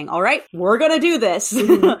then saying, all right, we're going to do this,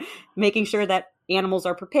 making sure that animals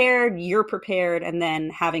are prepared, you're prepared, and then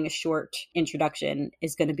having a short introduction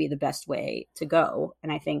is going to be the best way to go.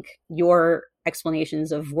 And I think your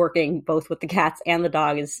explanations of working both with the cats and the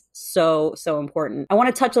dog is so, so important. I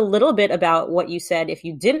want to touch a little bit about what you said. If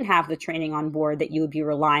you didn't have the training on board, that you would be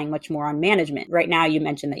relying much more on management. Right now, you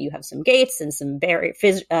mentioned that you have some gates and some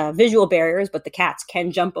visual barriers, but the cats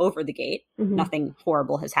can jump over the gate. Nothing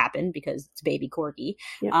horrible has happened because it's baby corgi.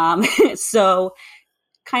 Yep. So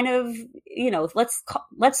kind of,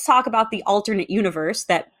 let's talk about the alternate universe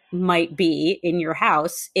that might be in your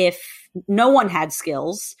house if no one had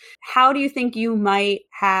skills. How do you think you might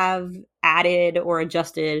have added or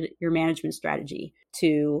adjusted your management strategy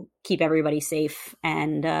to keep everybody safe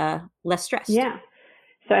and less stressed? Yeah.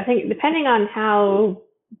 So I think depending on how,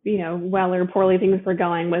 well or poorly things were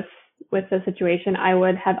going with the situation, I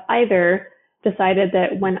would have either decided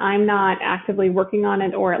that when I'm not actively working on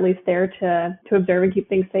it, or at least there to observe and keep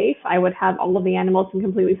things safe, I would have all of the animals in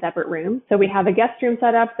completely separate rooms. So we have a guest room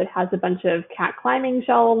set up that has a bunch of cat climbing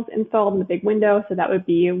shelves installed in the big window. So that would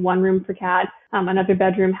be one room for cat. Another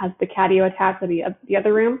bedroom has the catio attached to the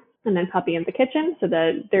other room, and then puppy in the kitchen, so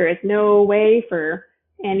that there is no way for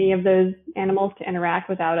any of those animals to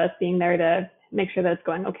interact without us being there to make sure that it's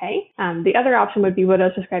going okay. The other option would be what I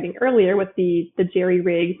was describing earlier with the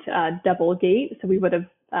jerry-rigged double gate. So we would have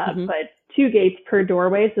put 2 gates per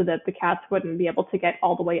doorway so that the cats wouldn't be able to get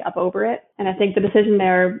all the way up over it. And I think the decision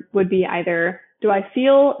there would be either, do I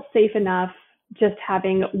feel safe enough just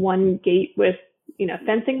having one gate with,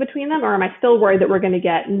 fencing between them, or am I still worried that we're going to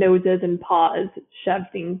get noses and paws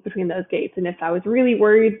shoved in between those gates? And if I was really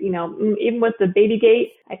worried, even with the baby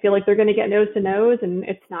gate, I feel like they're going to get nose to nose and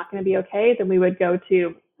it's not going to be okay, then we would go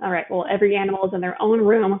to, all right, well, every animal is in their own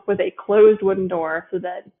room with a closed wooden door so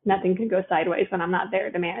that nothing can go sideways when I'm not there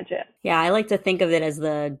to manage it. Yeah, I like to think of it as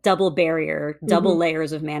the double barrier, double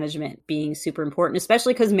layers of management being super important,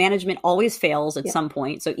 especially because management always fails at some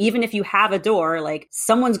point. So even if you have a door, like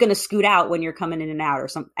someone's going to scoot out when you're coming in and out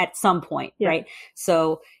at some point, right?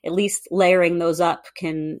 So at least layering those up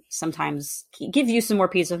can sometimes give you some more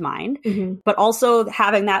peace of mind, but also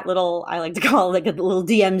having that little, I like to call it like a little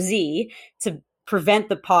DMZ to prevent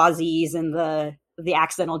the pawsies and the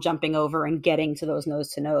accidental jumping over and getting to those nose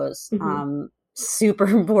to nose. Super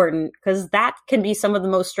important, because that can be some of the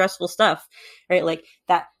most stressful stuff, right? Like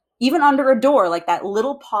that, even under a door, like that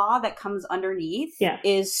little paw that comes underneath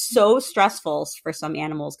is so stressful for some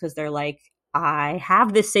animals, because they're like, I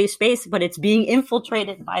have this safe space, but it's being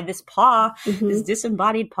infiltrated by this paw, this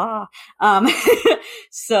disembodied paw.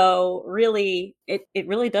 So really, it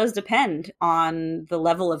really does depend on the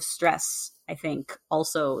level of stress, I think,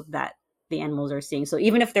 also that the animals are seeing. So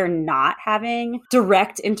even if they're not having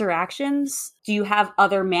direct interactions, do you have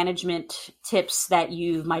other management tips that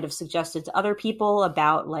you might have suggested to other people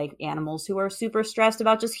about like animals who are super stressed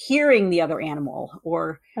about just hearing the other animal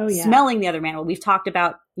or smelling the other animal? We've talked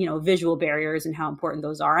about, visual barriers and how important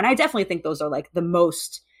those are. And I definitely think those are like the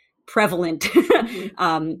most prevalent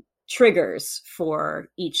triggers for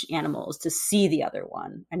each animal is to see the other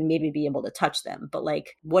one and maybe be able to touch them. But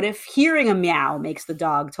like, what if hearing a meow makes the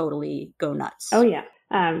dog totally go nuts? Oh yeah.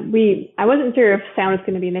 I wasn't sure if sound was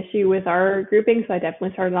going to be an issue with our grouping, so I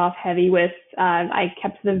definitely started off heavy with, I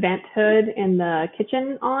kept the vent hood in the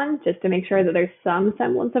kitchen on just to make sure that there's some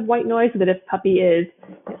semblance of white noise, so that if puppy is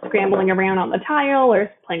scrambling around on the tile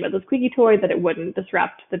or playing with a squeaky toy, that it wouldn't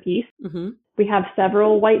disrupt the peace. We have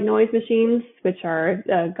several white noise machines, which are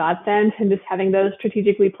a godsend, and just having those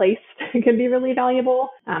strategically placed can be really valuable.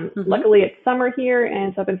 Luckily, it's summer here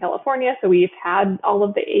in Southern California, so we've had all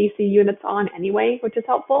of the AC units on anyway, which is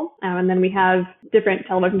helpful. And then we have different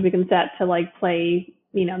televisions we can set to like play,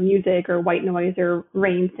 music or white noise or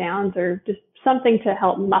rain sounds or just something to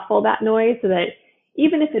help muffle that noise, so that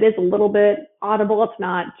even if it is a little bit audible, it's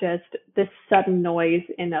not just this sudden noise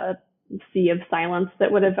in a sea of silence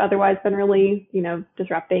that would have otherwise been really,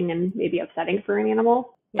 disrupting and maybe upsetting for an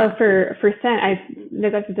animal. For scent, I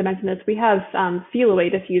neglected to mention this. We have feel-away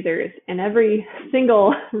diffusers in every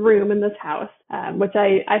single room in this house, which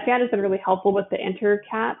I found has been really helpful with the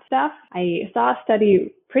intercat stuff. I saw a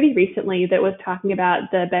study pretty recently that was talking about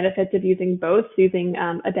the benefits of using both, using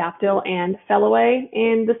Adaptil and Feliway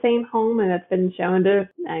in the same home, and it's been shown to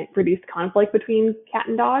reduce conflict between cat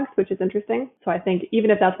and dogs, which is interesting. So I think even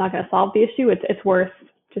if that's not going to solve the issue, it's worth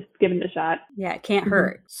just giving it a shot. Yeah, it can't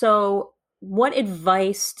hurt. So what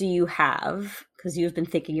advice do you have, because you've been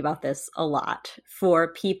thinking about this a lot,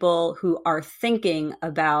 for people who are thinking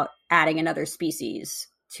about adding another species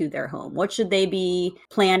to their home? What should they be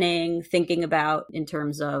planning, thinking about in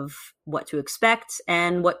terms of what to expect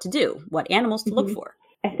and what to do, what animals to look for?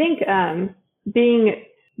 I think being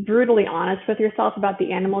brutally honest with yourself about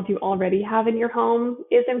the animals you already have in your home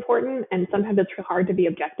is important, and sometimes it's hard to be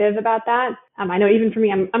objective about that. I know even for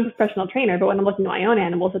me, I'm a professional trainer, but when I'm looking at my own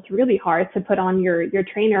animals, it's really hard to put on your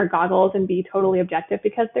trainer goggles and be totally objective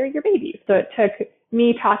because they're your babies. So it took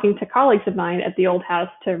me talking to colleagues of mine at the old house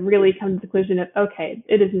to really come to the conclusion of, okay,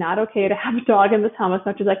 it is not okay to have a dog in this home as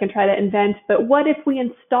much as I can try to invent, but what if we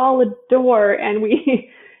install a door and we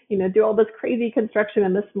do all this crazy construction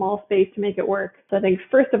in this small space to make it work? So I think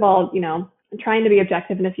first of all, trying to be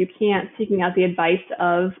objective, and if you can't, seeking out the advice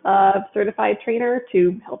of a certified trainer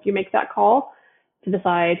to help you make that call to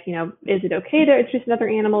decide, is it okay to introduce another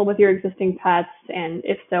animal with your existing pets? And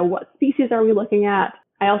if so, what species are we looking at?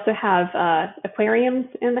 I also have aquariums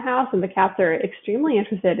in the house, and the cats are extremely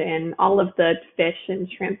interested in all of the fish and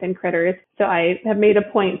shrimp and critters. So I have made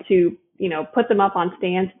a point to put them up on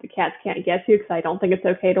stands that the cats can't get to, because I don't think it's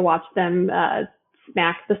okay to watch them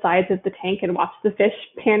smack the sides of the tank and watch the fish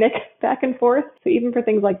panic back and forth. So even for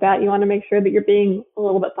things like that, you want to make sure that you're being a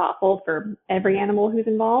little bit thoughtful for every animal who's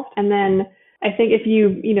involved. And then I think if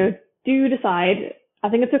you, do decide, I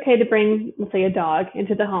think it's okay to bring, let's say, a dog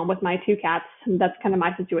into the home with my two cats. And that's kind of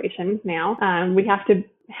my situation now. We have to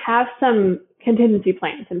have some contingency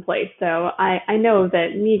plans in place. So I know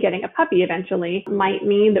that me getting a puppy eventually might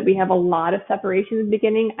mean that we have a lot of separation in the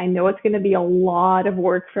beginning. I know it's going to be a lot of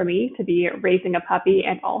work for me to be raising a puppy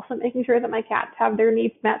and also making sure that my cats have their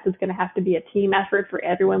needs met. So it's going to have to be a team effort for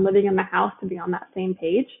everyone living in the house to be on that same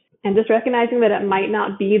page. And just recognizing that it might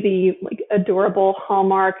not be the like adorable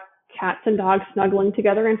Hallmark cats and dogs snuggling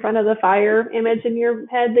together in front of the fire image in your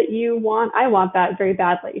head that you want. I want that very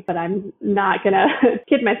badly, but I'm not going to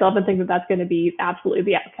kid myself and think that that's going to be absolutely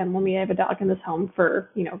the outcome when we have a dog in this home for,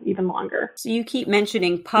 even longer. So you keep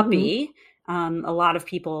mentioning puppy. A lot of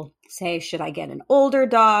people say, should I get an older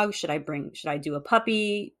dog? Should I do a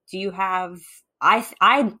puppy? Do you have, I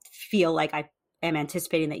feel like I am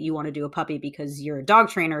anticipating that you want to do a puppy because you're a dog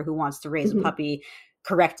trainer who wants to raise a puppy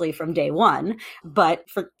correctly from day one. But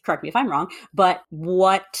correct me if I'm wrong, but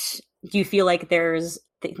what do you feel like there's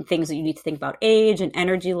things that you need to think about age and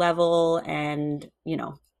energy level and,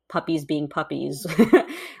 puppies being puppies,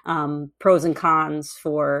 pros and cons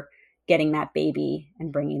for getting that baby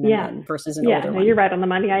and bringing them in versus an older one? You're right on the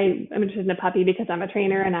money. I'm interested in a puppy because I'm a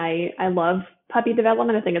trainer and I love puppy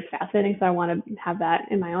development. I think it's fascinating. So I want to have that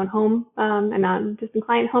in my own home and not just in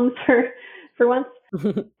client homes for once.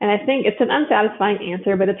 And I think it's an unsatisfying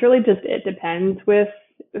answer, but it's really just, it depends with,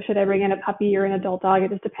 should I bring in a puppy or an adult dog?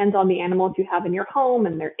 It just depends on the animals you have in your home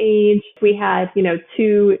and their age. If we had,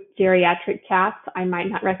 2 geriatric cats, I might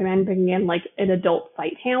not recommend bringing in like an adult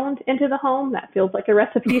sight hound into the home. That feels like a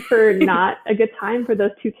recipe for not a good time for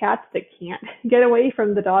those 2 cats that can't get away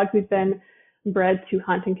from the dogs who've been bred to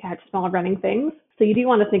hunt and catch small running things. So you do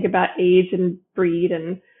want to think about age and breed.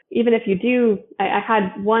 And even if you do, I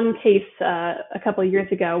had one case a couple of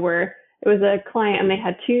years ago where it was a client and they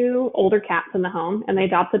had 2 older cats in the home and they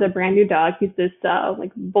adopted a brand new dog. He's this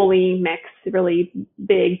like bully mix, really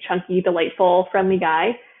big, chunky, delightful, friendly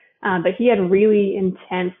guy. But he had really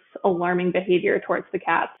intense, alarming behavior towards the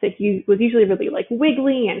cats. So he was usually really like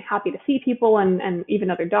wiggly and happy to see people and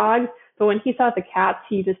even other dogs. But when he saw the cats,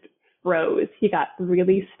 he just froze. He got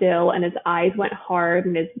really still and his eyes went hard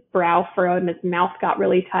and his brow furrowed and his mouth got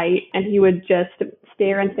really tight. And he would just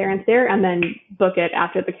stare and stare and stare and then book it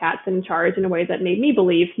after the cat's in charge in a way that made me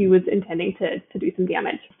believe he was intending to do some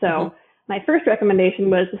damage. So my first recommendation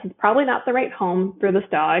was, this is probably not the right home for this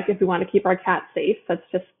dog if we want to keep our cat safe. That's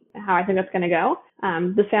just how I think that's going to go.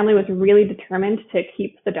 This family was really determined to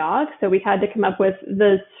keep the dog. So we had to come up with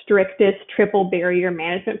the strictest triple barrier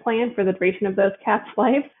management plan for the duration of those cats'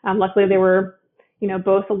 lives. Luckily, they were,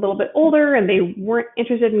 both a little bit older and they weren't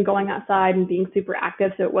interested in going outside and being super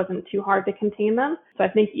active. So it wasn't too hard to contain them. So I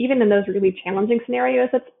think even in those really challenging scenarios,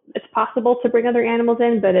 it's possible to bring other animals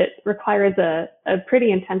in, but it requires a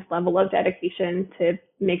pretty intense level of dedication to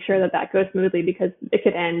make sure that goes smoothly because it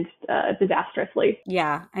could end disastrously.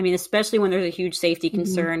 Yeah. I mean, especially when there's a huge safety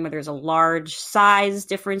concern, when there's a large size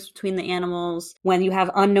difference between the animals, when you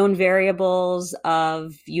have unknown variables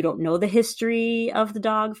of, you don't know the history of the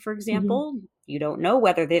dog, for example, you don't know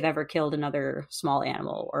whether they've ever killed another small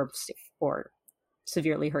animal or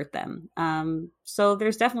severely hurt them. So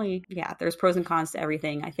there's definitely, there's pros and cons to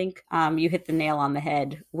everything. I think you hit the nail on the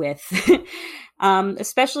head with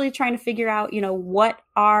especially trying to figure out, what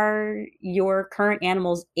are your current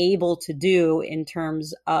animals able to do in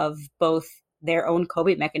terms of both their own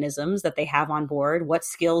coping mechanisms that they have on board. What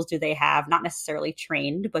skills do they have? Not necessarily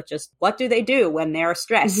trained, but just what do they do when they're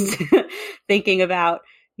stressed? Thinking about,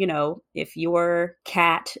 if your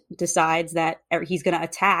cat decides that he's going to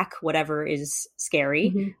attack whatever is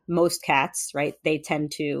scary, most cats, right, they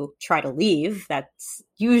tend to try to leave. That's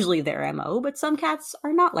usually their MO, but some cats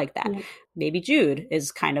are not like that. Yeah. Maybe Jude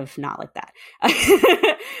is kind of not like that.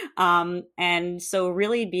 And so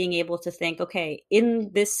really being able to think, okay, in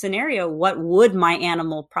this scenario, what would my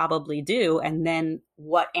animal probably do? And then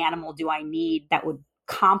what animal do I need that would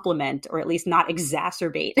complement or at least not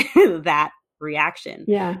exacerbate that reaction?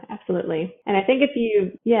 Yeah, absolutely. And I think if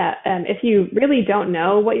you really don't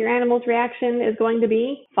know what your animal's reaction is going to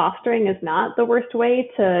be, fostering is not the worst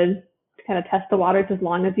way to kind of test the waters as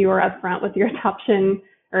long as you are upfront with your adoption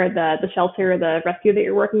or the shelter or the rescue that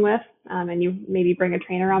you're working with. And you maybe bring a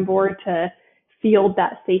trainer on board to field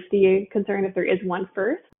that safety concern if there is one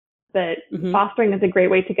first. But fostering is a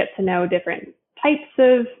great way to get to know different types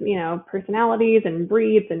of, personalities and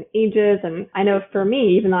breeds and ages. And I know for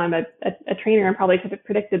me, even though I'm a trainer and probably could have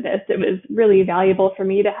predicted this, it was really valuable for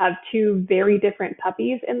me to have 2 very different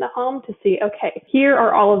puppies in the home to see, okay, here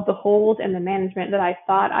are all of the holes in the management that I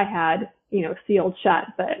thought I had, sealed shut,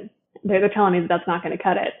 but they're telling me that that's not going to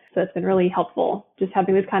cut it. So it's been really helpful just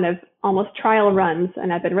having these kind of almost trial runs.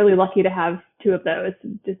 And I've been really lucky to have 2 of those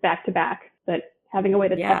just back to back, but having a way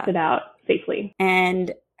to test it out safely.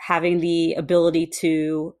 And having the ability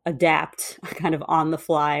to adapt kind of on the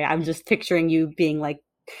fly. I'm just picturing you being like,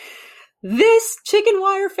 this chicken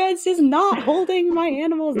wire fence is not holding my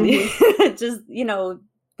animals. Just,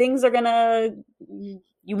 things are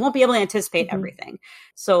you won't be able to anticipate everything.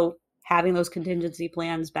 So having those contingency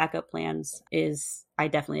plans, backup plans I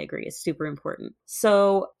definitely agree, is super important.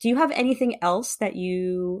 So do you have anything else that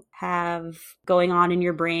you have going on in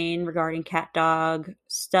your brain regarding cat dog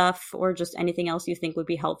stuff, or just anything else you think would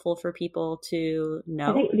be helpful for people to know?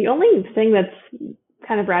 I think the only thing that's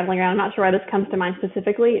kind of rattling around, I'm not sure why this comes to mind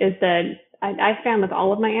specifically, is that I found with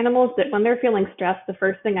all of my animals that when they're feeling stressed, the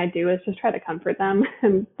first thing I do is just try to comfort them.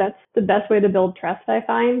 And that's the best way to build trust, I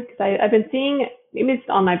find. Because I've been seeing, maybe it's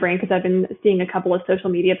on my brain, because I've been seeing a couple of social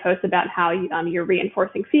media posts about how you're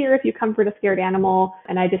reinforcing fear if you comfort a scared animal.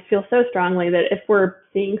 And I just feel so strongly that if we're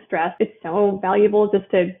seeing stress, it's so valuable just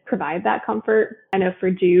to provide that comfort. I know for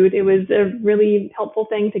Jude, it was a really helpful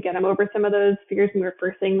thing to get him over some of those fears when we were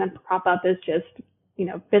first seeing them crop up, is just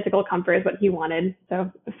physical comfort is what he wanted.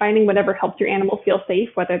 So finding whatever helps your animal feel safe,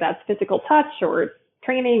 whether that's physical touch or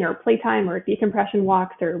training or playtime or decompression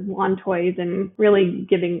walks or wand toys, and really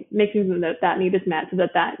making them that need is met so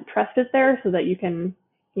that trust is there so that you can,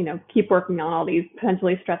 keep working on all these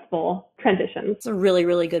potentially stressful transitions. It's a really,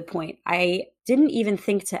 really good point. I didn't even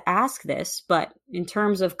think to ask this, but in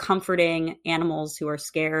terms of comforting animals who are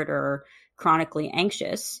scared or chronically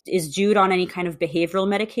anxious, is Jude on any kind of behavioral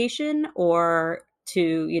medication, or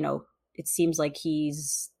it seems like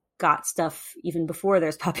he's got stuff even before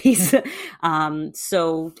there's puppies.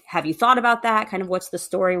 So have you thought about that? Kind of what's the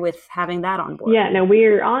story with having that on board? Yeah, no,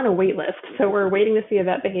 we're on a wait list. So we're waiting to see a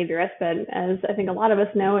vet behaviorist. But as I think a lot of us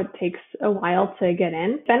know, it takes a while to get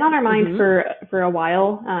in. It's been on our mind for a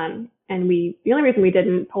while. And the only reason we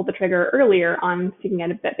didn't pull the trigger earlier on seeking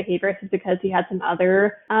out a vet behaviorist is because he had some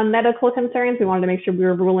other medical concerns. We wanted to make sure we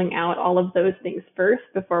were ruling out all of those things first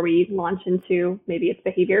before we launch into maybe it's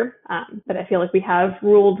behavior. But I feel like we have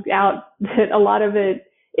ruled out that a lot of it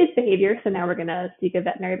is behavior. So now we're going to seek a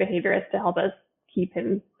veterinary behaviorist to help us keep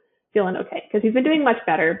him feeling okay, because he's been doing much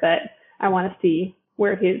better, but I want to see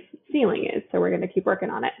where his ceiling is. So we're going to keep working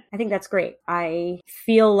on it. I think that's great. I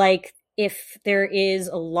feel like if there is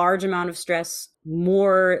a large amount of stress,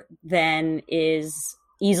 more than is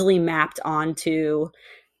easily mapped onto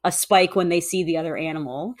a spike when they see the other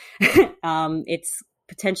animal, it's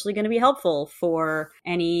potentially going to be helpful for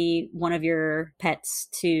any one of your pets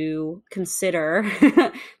to consider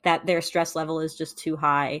that their stress level is just too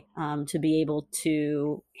high to be able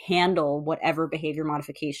to handle whatever behavior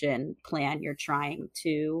modification plan you're trying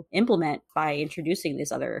to implement by introducing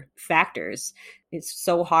these other factors. It's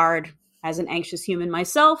so hard as an anxious human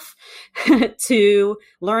myself to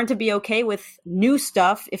learn to be okay with new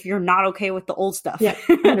stuff if you're not okay with the old stuff. Yeah,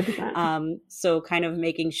 100%. So kind of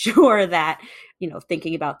making sure that,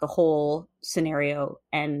 thinking about the whole scenario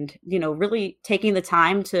and, really taking the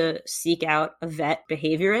time to seek out a vet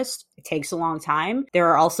behaviorist. It takes a long time. There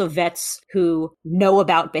are also vets who know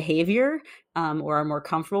about behavior or are more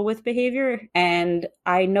comfortable with behavior. And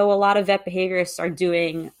I know a lot of vet behaviorists are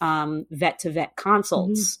doing vet-to-vet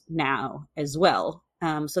consults now as well.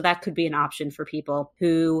 So that could be an option for people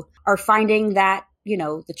who are finding that,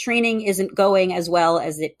 the training isn't going as well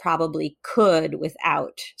as it probably could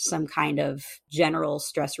without some kind of general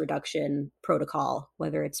stress reduction protocol,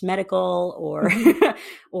 whether it's medical or,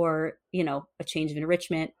 or, a change of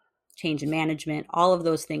enrichment, change in management. All of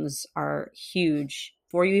those things are huge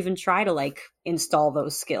before you even try to install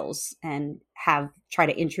those skills and try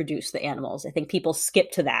to introduce the animals. I think people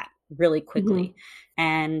skip to that really quickly,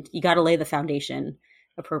 and you got to lay the foundation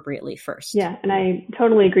appropriately first. Yeah, and I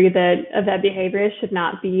totally agree that a vet behaviorist should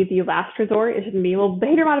not be the last resort. It shouldn't be, well,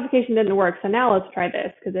 behavior modification didn't work, so now let's try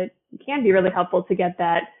this, because it can be really helpful to get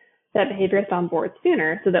that behaviorist on board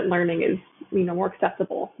sooner so that learning is, more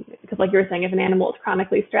accessible. Because like you were saying, if an animal is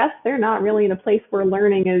chronically stressed, they're not really in a place where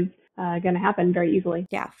learning is going to happen very easily.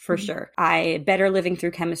 Yeah, for sure. Better living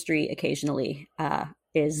through chemistry occasionally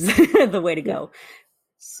is the way to go.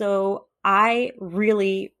 So I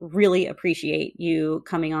really, really appreciate you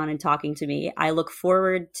coming on and talking to me. I look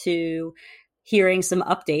forward to hearing some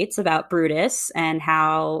updates about Brutus and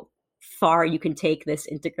how far you can take this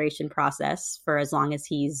integration process for as long as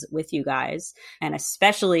he's with you guys. And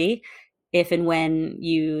especially if and when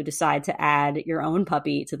you decide to add your own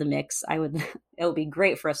puppy to the mix, it would be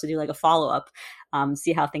great for us to do a follow-up,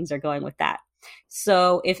 see how things are going with that.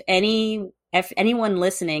 So if anyone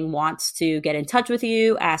listening wants to get in touch with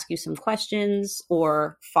you, ask you some questions,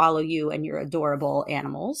 or follow you and your adorable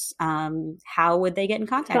animals, how would they get in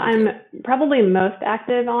contact with you? I'm probably most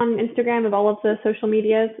active on Instagram of all of the social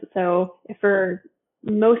medias. So for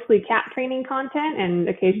mostly cat training content and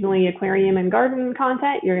occasionally aquarium and garden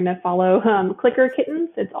content, you're going to follow Clicker Kittens.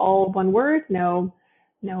 It's all one word, no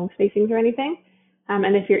spacings or anything.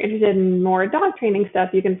 And if you're interested in more dog training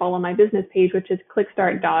stuff, you can follow my business page, which is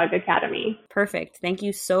Clickstart Dog Academy. Perfect. Thank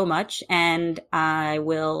you so much. And I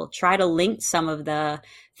will try to link some of the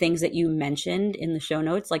things that you mentioned in the show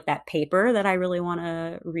notes, like that paper that I really want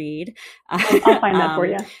to read. I'll find that for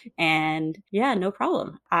you. And yeah, no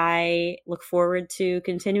problem. I look forward to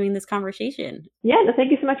continuing this conversation. Yeah, no,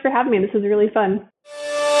 thank you so much for having me. This was really fun.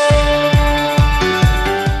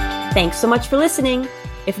 Thanks so much for listening.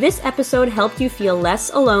 If this episode helped you feel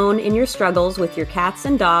less alone in your struggles with your cats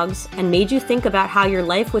and dogs and made you think about how your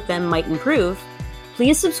life with them might improve,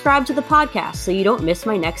 please subscribe to the podcast so you don't miss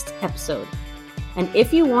my next episode. And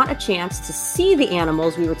if you want a chance to see the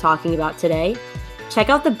animals we were talking about today, check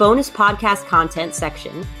out the bonus podcast content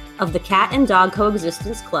section of the Cat and Dog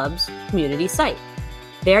Coexistence Club's community site.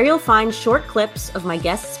 There you'll find short clips of my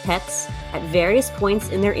guests' pets at various points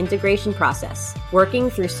in their integration process,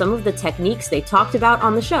 working through some of the techniques they talked about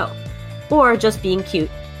on the show, or just being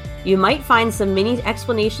cute. You might find some mini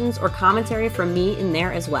explanations or commentary from me in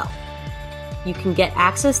there as well. You can get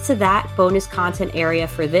access to that bonus content area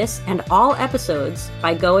for this and all episodes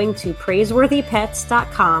by going to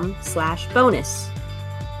praiseworthypets.com/bonus.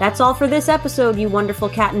 That's all for this episode, you wonderful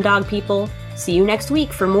cat and dog people. See you next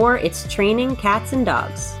week for more It's Training Cats and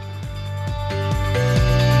Dogs.